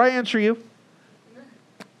on. Before I answer you,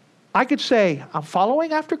 I could say, I'm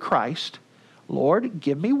following after Christ. Lord,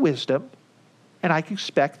 give me wisdom. And I can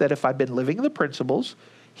expect that if I've been living the principles,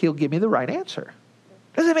 he'll give me the right answer.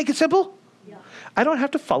 Does that make it simple? Yeah. I don't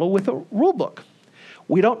have to follow with a rule book.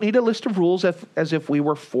 We don't need a list of rules as if we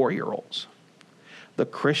were 4-year-olds. The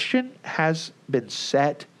Christian has been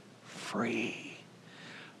set free.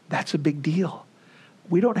 That's a big deal.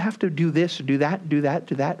 We don't have to do this and do that and do that,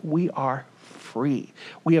 do that. We are free.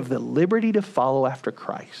 We have the liberty to follow after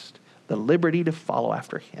Christ, the liberty to follow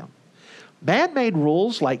after him. Man-made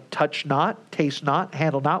rules like touch not, taste not,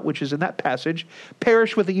 handle not, which is in that passage,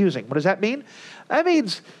 perish with the using. What does that mean? That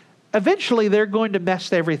means eventually they're going to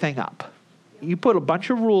mess everything up. You put a bunch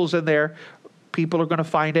of rules in there, people are going to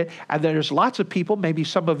find it. And there's lots of people, maybe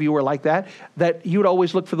some of you are like that you would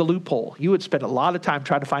always look for the loophole. You would spend a lot of time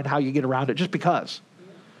trying to find how you get around it just because.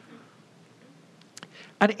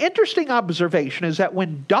 An interesting observation is that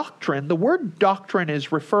when doctrine, the word doctrine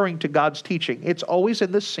is referring to God's teaching. It's always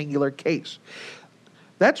in the singular case.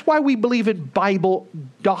 That's why we believe in Bible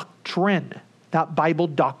doctrine, not Bible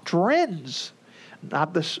doctrines,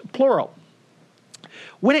 not this plural.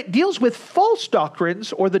 When it deals with false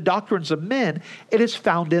doctrines or the doctrines of men, it is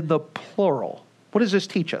found in the plural. What does this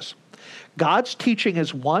teach us? God's teaching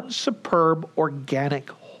is one superb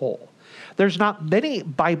organic whole. There's not many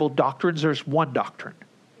Bible doctrines, there's one doctrine.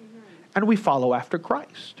 And we follow after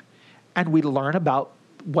Christ. And we learn about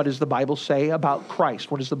what does the Bible say about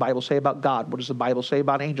Christ? What does the Bible say about God? What does the Bible say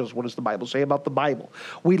about angels? What does the Bible say about the Bible?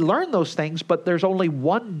 We learn those things, but there's only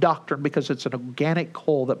one doctrine because it's an organic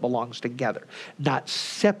whole that belongs together, not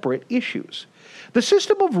separate issues. The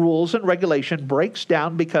system of rules and regulation breaks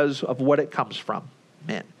down because of what it comes from.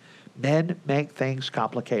 Men. Men make things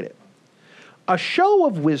complicated. A show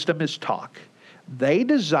of wisdom is talk. They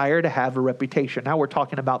desire to have a reputation. Now we're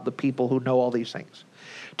talking about the people who know all these things.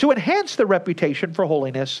 To enhance their reputation for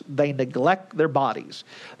holiness, they neglect their bodies.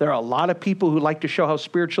 There are a lot of people who like to show how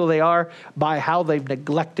spiritual they are by how they've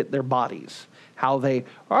neglected their bodies.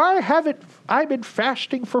 I've been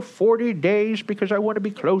fasting for 40 days because I want to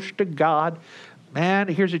be close to God. Man,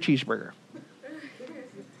 here's a cheeseburger.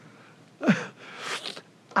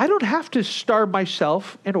 I don't have to starve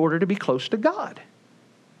myself in order to be close to God.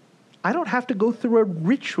 I don't have to go through a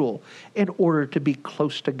ritual in order to be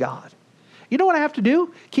close to God. You know what I have to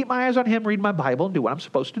do? Keep my eyes on him, read my Bible, and do what I'm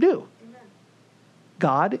supposed to do. Amen.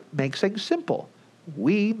 God makes things simple.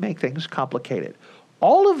 We make things complicated.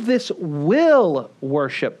 All of this will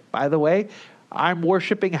worship. By the way, I'm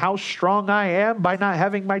worshiping how strong I am by not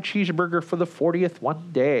having my cheeseburger for the 40th one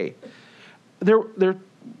day. They're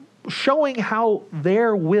showing how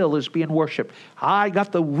their will is being worshipped. I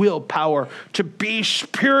got the willpower to be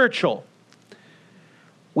spiritual,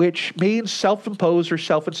 which means self-imposed or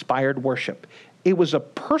self-inspired worship. It was a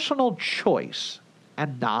personal choice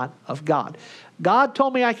and not of God. God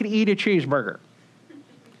told me I could eat a cheeseburger.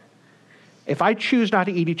 If I choose not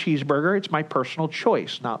to eat a cheeseburger, it's my personal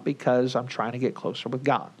choice, not because I'm trying to get closer with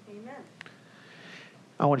God. Amen.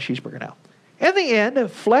 I want a cheeseburger now. In the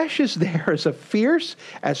end, flesh is there as fierce,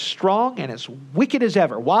 as strong, and as wicked as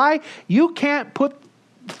ever. Why? You can't put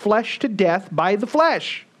flesh to death by the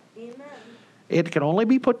flesh. Amen. It can only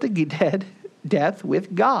be put to death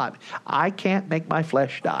with God. I can't make my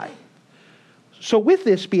flesh die. So with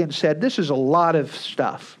this being said, this is a lot of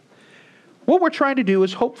stuff. What we're trying to do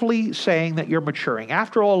is hopefully saying that you're maturing.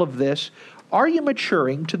 After all of this, are you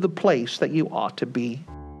maturing to the place that you ought to be?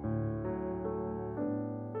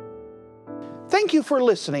 Thank you for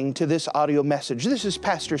listening to this audio message. This is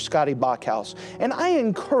Pastor Scotty Bachhaus, and I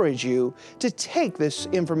encourage you to take this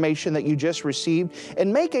information that you just received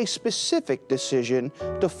and make a specific decision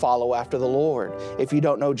to follow after the Lord. If you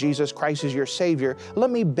don't know Jesus Christ as your Savior, let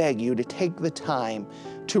me beg you to take the time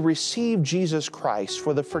to receive Jesus Christ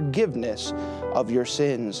for the forgiveness of your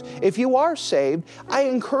sins. If you are saved, I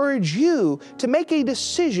encourage you to make a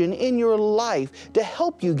decision in your life to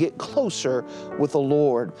help you get closer with the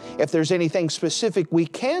Lord. If there's anything specific we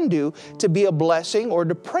can do to be a blessing or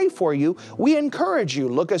to pray for you, we encourage you.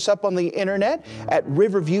 Look us up on the internet at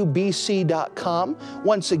riverviewbc.com.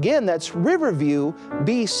 Once again, that's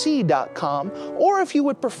riverviewbc.com. Or if you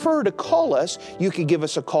would prefer to call us, you could give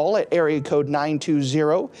us a call at area code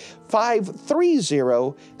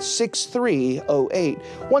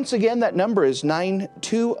 920-530-6308. Once again, that number is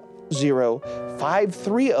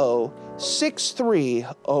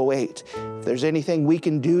 920-530-6308. If there's anything we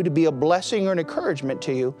can do to be a blessing or an encouragement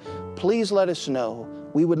to you, please let us know.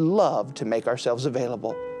 We would love to make ourselves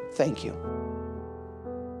available. Thank you.